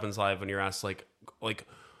on Watch What Happens Live when you're asked like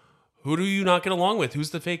who do you not get along with?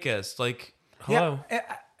 Who's the fakest? Like hello. Yeah,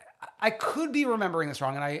 I could be remembering this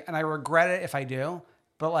wrong, and I regret it if I do.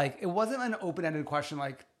 But like it wasn't an open-ended question.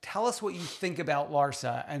 Like tell us what you think about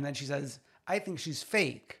Larsa, and then she says, "I think she's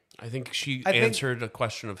fake." I think she answered a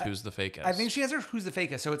question of who's the fakest. I think she answered who's the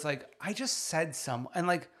fakest. So it's like, I just said some. And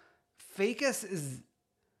like, fakest is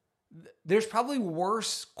there's probably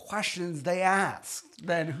worse questions they asked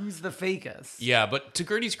than who's the fakest. Yeah, but to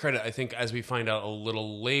Gertie's credit, I think as we find out a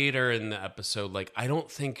little later in the episode, like, I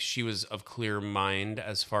don't think she was of clear mind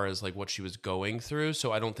as far as like what she was going through.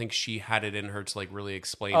 So I don't think she had it in her to like really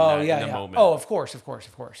explain that in the moment. Oh, of course.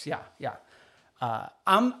 Yeah.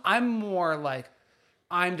 I'm more like,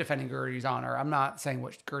 I'm defending Gertie's honor. I'm not saying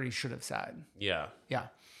what Gertie should have said. Yeah. Yeah.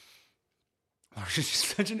 She's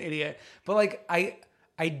just such an idiot. But like,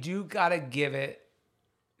 I do gotta give it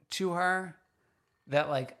to her that,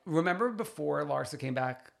 like, remember before Larsa came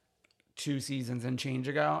back 2 seasons and change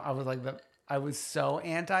ago, I was like, I was so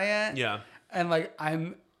anti it. Yeah. And like,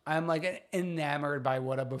 I'm like enamored by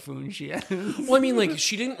what a buffoon she is. Well, I mean, like,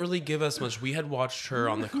 she didn't really give us much. We had watched her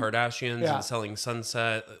on the Kardashians and Selling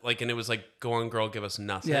Sunset, like, and it was like, go on, girl, give us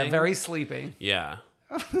nothing. Yeah, very sleepy. Yeah.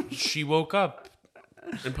 She woke up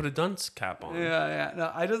and put a dunce cap on. Yeah.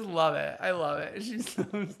 No, I just love it. I love it. She's so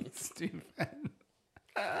stupid.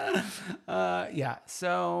 Yeah.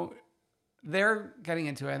 So they're getting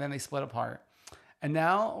into it, and then they split apart. And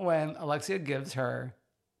now when Alexia gives her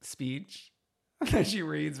speech that she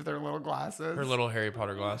reads with her little glasses, Her little Harry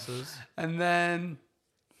Potter glasses. and then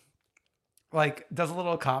like does a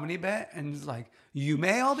little comedy bit and is like, you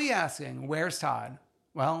may all be asking, where's Todd?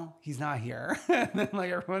 Well, he's not here. And then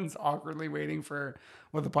like everyone's awkwardly waiting for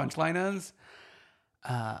what the punchline is.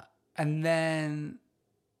 And then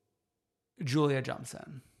Julia jumps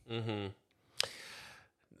in. Mm-hmm.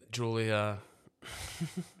 Julia.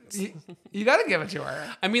 You got to give it to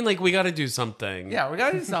her. I mean, like, we got to do something. Yeah, we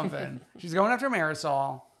got to do something. She's going after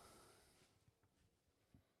Marisol.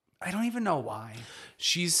 I don't even know why.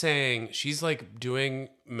 She's like doing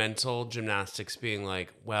mental gymnastics, being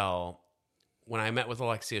like, well, when I met with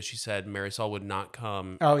Alexia, she said Marisol would not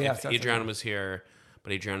come if Adriana was here,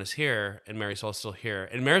 but Adriana's here and Marisol's still here.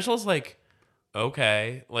 And Marisol's like,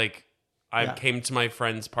 okay, like, I came to my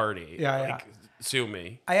friend's party. Like, sue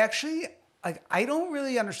me. I actually, like, I don't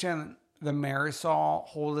really understand the Marisol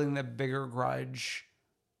holding the bigger grudge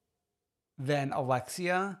than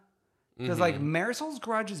Alexia. Because, like, Marisol's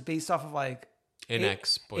grudge is based off of, like, an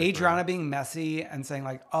ex-boyfriend. Adriana being messy and saying,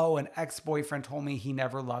 like, oh, an ex-boyfriend told me he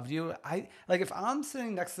never loved you. Like, if I'm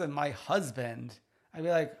sitting next to my husband, I'd be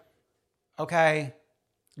like, okay,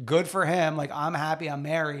 good for him. Like, I'm happy I'm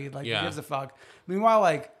married. Like, who gives a fuck? Meanwhile,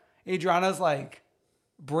 like, Adriana's, like,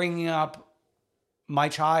 bringing up my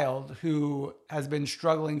child who has been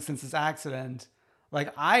struggling since this accident.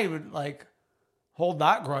 Like, I would, like, hold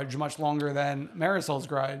that grudge much longer than Marisol's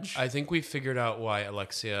grudge. I think we figured out why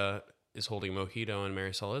Alexia is holding Mojito and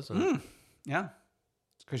Marisol isn't. Yeah.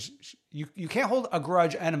 Because you can't hold a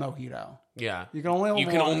grudge and a mojito. Yeah. You can only hold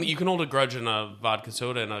one. You can hold a grudge in a vodka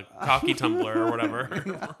soda and a cocky tumbler or whatever.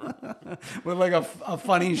 With like a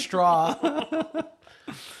funny straw.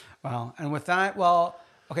 Wow. And with that, well,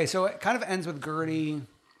 okay, so it kind of ends with Gertie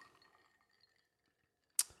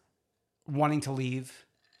wanting to leave.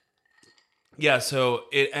 Yeah, so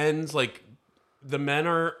it ends like the men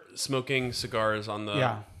are smoking cigars on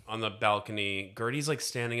the balcony. Gertie's like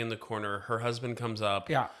standing in the corner. Her husband comes up.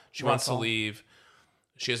 Yeah. She wants to leave.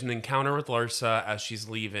 She has an encounter with Larsa as she's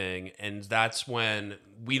leaving. And that's when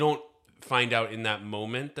we don't find out in that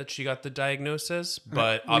moment that she got the diagnosis.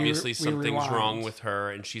 But obviously something's wrong with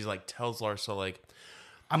her. And she's like, tells Larsa, like,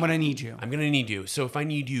 I'm going to need you. I'm going to need you. So if I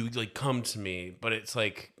need you, like, come to me. But it's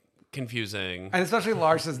like confusing. And especially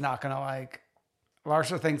Larsa's not going to like,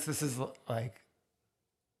 Larsa thinks this is like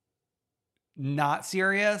not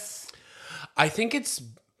serious. I think it's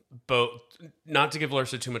both, not to give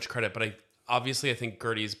Larsa too much credit, but I think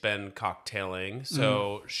Gertie's been cocktailing.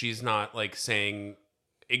 So she's not like saying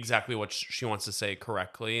exactly what she wants to say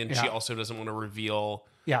correctly. And she also doesn't want to reveal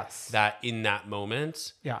that in that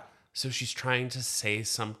moment. Yeah. So she's trying to say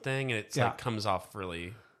something and it's like comes off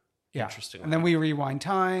really interesting. And then we rewind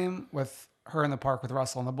time with her in the park with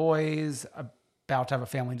Russell and the boys about to have a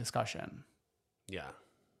family discussion. Yeah.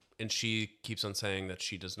 And she keeps on saying that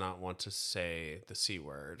she does not want to say the C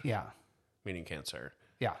word. Yeah. Meaning cancer.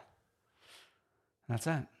 Yeah. That's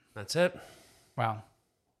it. That's it. Wow.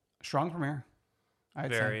 Strong premiere. I'd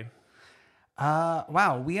Very. say.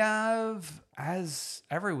 Wow. We have, as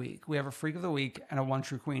every week, we have a Freak of the Week and a One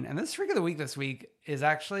True Queen. And this Freak of the Week this week is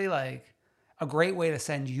actually like a great way to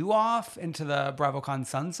send you off into the BravoCon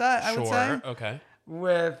sunset, I would say. Okay.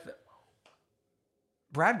 With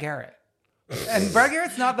Brad Garrett. And Brad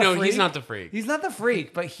Garrett's not the freak. No, he's not the freak. He's not the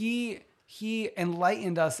freak, but he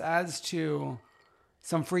enlightened us as to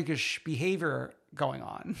some freakish behavior going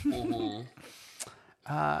on.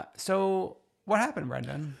 So what happened,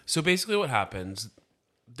 Brendan? So basically what happened,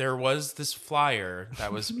 there was this flyer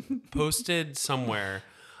that was posted somewhere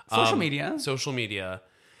Social media. Social media.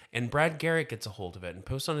 And Brad Garrett gets a hold of it and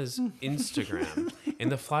posts on his Instagram.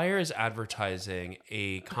 And the flyer is advertising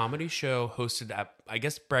a comedy show hosted at, I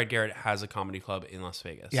guess Brad Garrett has a comedy club in Las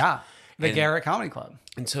Vegas. Yeah. The Garrett Comedy Club.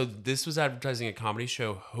 And so this was advertising a comedy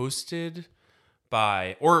show hosted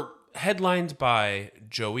by, or headlined by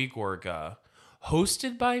Joey Gorga,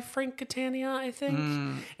 hosted by Frank Catania, I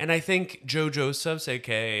think. And I think Joe Josephs,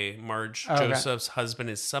 aka Marge Joseph's husband,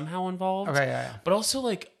 is somehow involved. Okay, yeah. But also,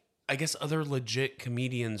 like, I guess other legit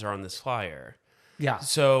comedians are on this flyer. Yeah.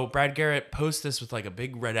 So Brad Garrett posts this with like a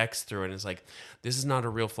big red X through it and is like, this is not a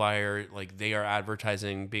real flyer. Like, they are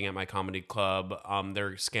advertising being at my comedy club.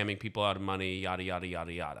 They're scamming people out of money, yada, yada,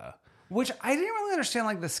 yada, yada. Which I didn't really understand,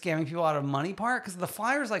 like the scamming people out of money part, because the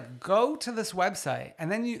flyers like go to this website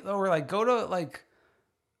and then go to like,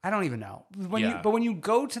 I don't even know. When you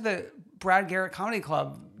go to the Brad Garrett Comedy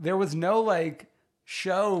Club, there was no like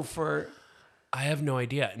show for. I have no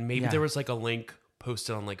idea. And maybe there was like a link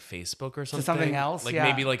posted on like Facebook or something. To something else? Like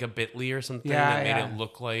maybe like a Bitly or something that made it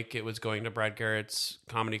look like it was going to Brad Garrett's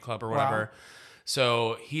comedy club or whatever. Wow.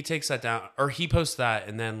 So he takes that down, or he posts that,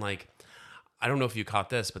 and then like, I don't know if you caught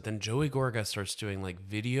this, but then Joey Gorga starts doing like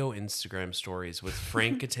video Instagram stories with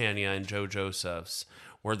Frank Catania and Joe Josephs,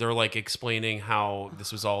 where they're like explaining how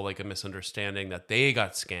this was all like a misunderstanding, that they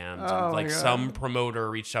got scammed. Oh, and like some promoter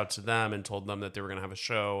reached out to them and told them that they were going to have a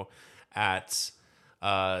show at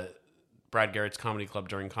Brad Garrett's comedy club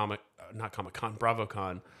during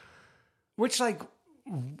BravoCon. Which like,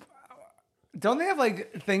 don't they have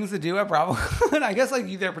like things to do at BravoCon? I guess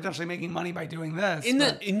like they're potentially making money by doing this. In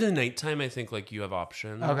the nighttime, I think like you have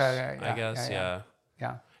options. Okay, I guess, yeah.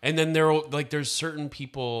 And then there's certain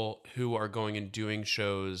people who are going and doing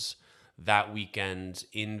shows that weekend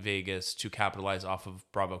in Vegas to capitalize off of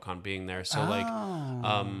BravoCon being there. So like,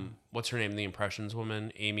 what's her name? The Impressions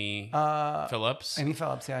woman, Amy Phillips. Amy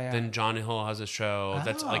Phillips, yeah. Then John Hill has a show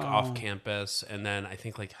that's like off campus, and then I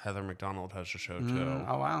think like Heather McDonald has a show too.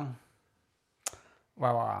 Oh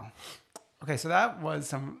wow. Okay, so that was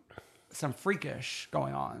some freakish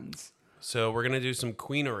going ons. So we're gonna do some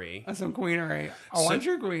queenery. Want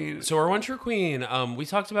your queen. So our Want Your Queen. We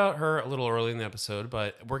talked about her a little early in the episode,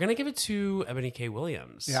 but we're gonna give it to Ebony K.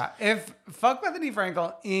 Williams. Yeah. If fuck Bethany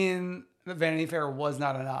Frankel in the Vanity Fair was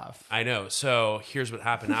not enough. I know. So here's what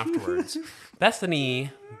happened afterwards.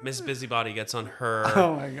 Bethany, Miss Busybody, gets on her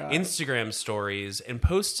Instagram stories and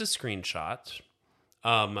posts a screenshot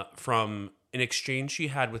from an exchange she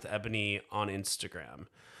had with Ebony on Instagram.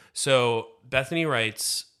 So Bethany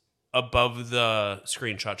writes. Above the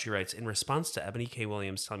screenshot, she writes, in response to Ebony K.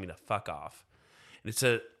 Williams telling me to fuck off. And it's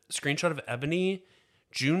a screenshot of Ebony,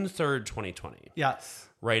 June 3rd, 2020. Yes.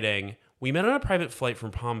 Writing, we met on a private flight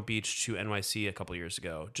from Palm Beach to NYC a couple years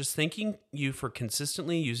ago. Just thanking you for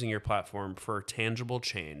consistently using your platform for tangible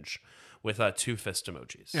change, with 2 fist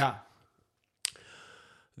emojis. Yeah.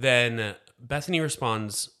 Then Bethany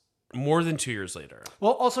responds more than 2 years later.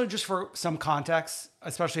 Well, also just for some context,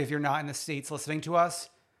 especially if you're not in the States listening to us,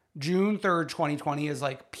 June 3rd, 2020 is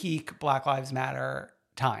like peak Black Lives Matter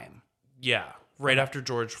time. Yeah. Right after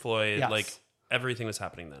George Floyd, like everything was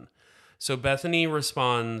happening then. So Bethany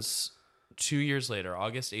responds 2 years later,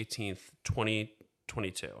 August 18th,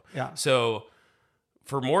 2022. Yeah. So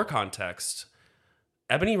for more context,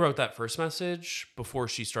 Ebony wrote that first message before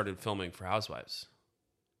she started filming for Housewives.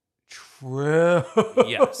 True.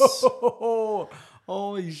 Yes.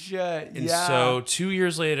 Holy shit. And so 2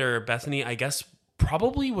 years later, Bethany, I guess,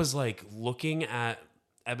 probably was like looking at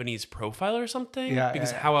Ebony's profile or something. Yeah.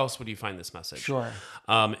 Because how else would you find this message? Sure.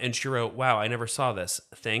 And she wrote, wow, I never saw this.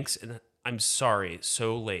 Thanks. And I'm sorry.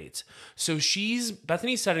 So late. So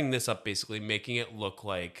Bethany's setting this up, basically making it look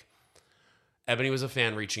like Ebony was a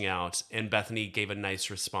fan reaching out and Bethany gave a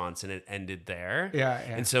nice response and it ended there. Yeah.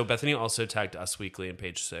 And so Bethany also tagged Us Weekly and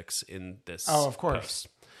Page 6 in this of course. post.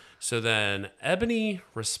 So then Ebony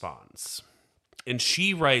responds. And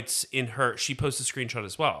she writes she posts a screenshot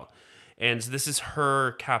as well. And this is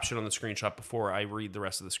her caption on the screenshot before I read the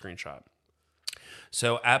rest of the screenshot.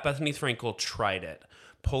 So at Bethany Frankel tried it.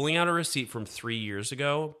 Pulling out a receipt from 3 years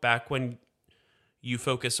ago, back when you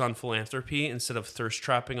focused on philanthropy instead of thirst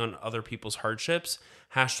trapping on other people's hardships.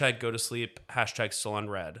 Hashtag go to sleep. Hashtag still on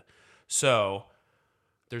red. So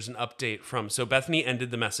there's an update so Bethany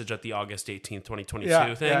ended the message at the August 18th,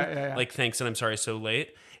 2022 thing. Yeah. Like, thanks and I'm sorry so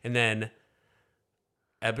late. And then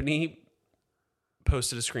Ebony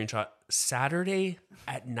posted a screenshot Saturday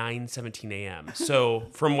at 9:17 a.m. So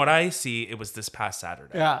from what I see, it was this past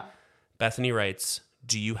Saturday. Yeah. Bethany writes,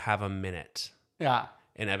 do you have a minute? Yeah.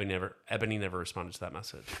 And Ebony never responded to that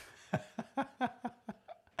message.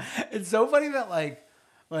 It's so funny that like,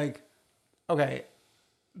 okay,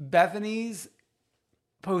 Bethany's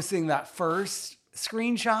posting that first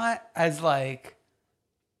screenshot as like,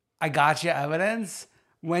 I got you evidence,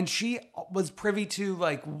 when she was privy to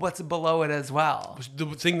like what's below it as well. The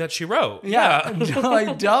thing that she wrote. Yeah.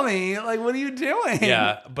 Like, dummy, like, what are you doing?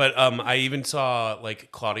 Yeah, but I even saw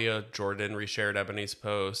like Claudia Jordan reshared Ebony's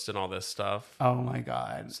post and all this stuff. Oh my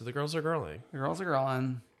God. So the girls are girling. The girls are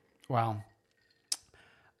girling. Wow.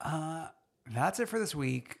 That's it for this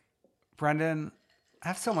week. Brendan, I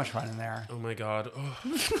have so much fun in there. Oh my God. Oh.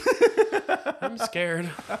 I'm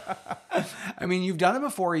scared. I mean, you've done it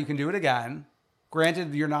before. You can do it again.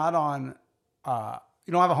 Granted, you're not on,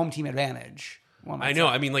 you don't have a home team advantage. I know.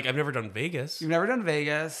 I mean, like, I've never done Vegas. You've never done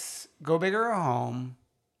Vegas. Go big or home.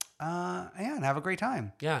 And have a great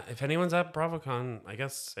time. Yeah. If anyone's at BravoCon, I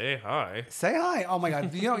guess say hi. Say hi. Oh my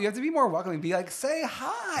God. You have to be more welcoming. Be like, say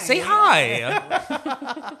hi. Say hi.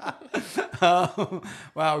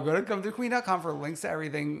 Wow. Go to comethroughqueen.com for links to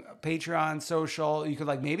everything. Patreon, social. You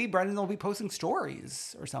could maybe Brendan will be posting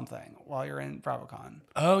stories or something while you're in BravoCon.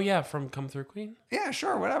 Oh yeah. From Come Through Queen? Yeah,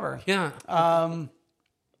 sure. Whatever. Yeah. And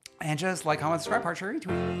just like, comment, subscribe, heart, share,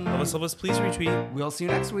 retweet. Love us, please retweet. We'll see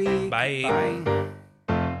you next week. Bye. Bye.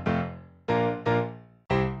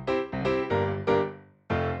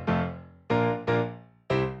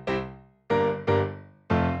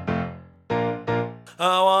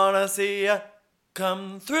 I wanna see ya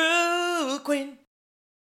come through, Queen.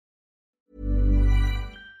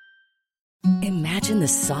 Imagine the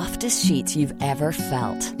softest sheets you've ever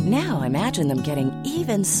felt. Now imagine them getting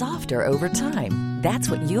even softer over time.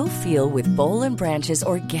 That's what you'll feel with Boll & Branch's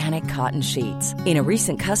organic cotton sheets. In a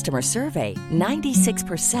recent customer survey,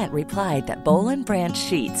 96% replied that Boll & Branch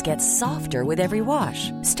sheets get softer with every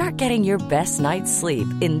wash. Start getting your best night's sleep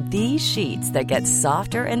in these sheets that get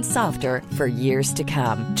softer and softer for years to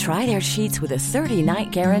come. Try their sheets with a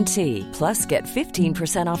 30-night guarantee. Plus, get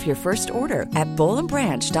 15% off your first order at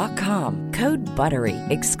bollandbranch.com. Code BUTTERY.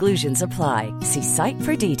 Exclusions apply. See site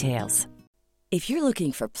for details. If you're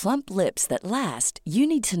looking for plump lips that last, you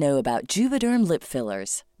need to know about Juvederm lip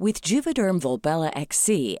fillers. With Juvederm Volbella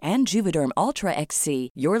XC and Juvederm Ultra XC,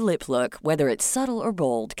 your lip look, whether it's subtle or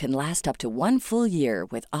bold, can last up to 1 full year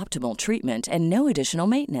with optimal treatment and no additional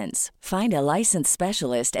maintenance. Find a licensed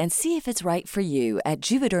specialist and see if it's right for you at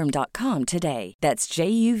Juvederm.com today. That's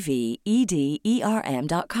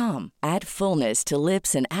JUVEDERM.com. Add fullness to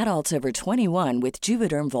lips in adults over 21 with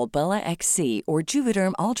Juvederm Volbella XC or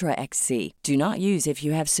Juvederm Ultra XC. Do not use if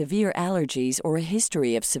you have severe allergies or a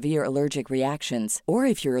history of severe allergic reactions, or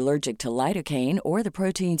if you're allergic to lidocaine or the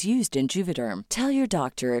proteins used in Juvederm. Tell your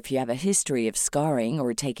doctor if you have a history of scarring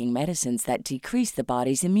or taking medicines that decrease the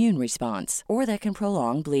body's immune response or that can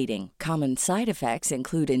prolong bleeding. Common side effects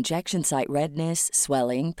include injection site redness,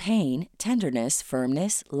 swelling, pain, tenderness,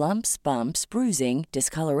 firmness, lumps, bumps, bruising,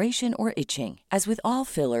 discoloration, or itching. As with all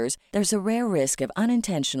fillers, there's a rare risk of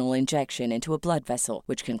unintentional injection into a blood vessel,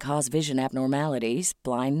 which can cause vision abnormalities,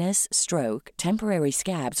 blindness, stroke, temporary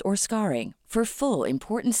scabs, or scarring. For full,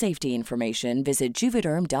 important safety information, visit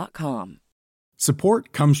Juvederm.com.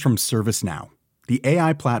 Support comes from ServiceNow, the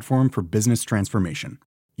AI platform for business transformation.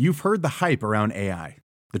 You've heard the hype around AI.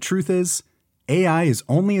 The truth is, AI is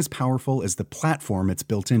only as powerful as the platform it's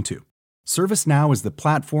built into. ServiceNow is the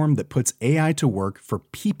platform that puts AI to work for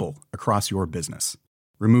people across your business,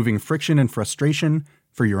 removing friction and frustration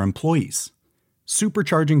for your employees,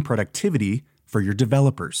 supercharging productivity for your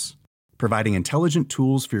developers, providing intelligent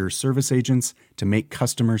tools for your service agents to make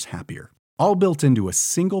customers happier. All built into a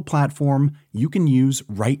single platform you can use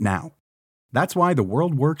right now. That's why the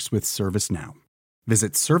world works with ServiceNow.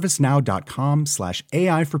 Visit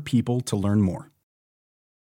servicenow.com/AI for people to learn more.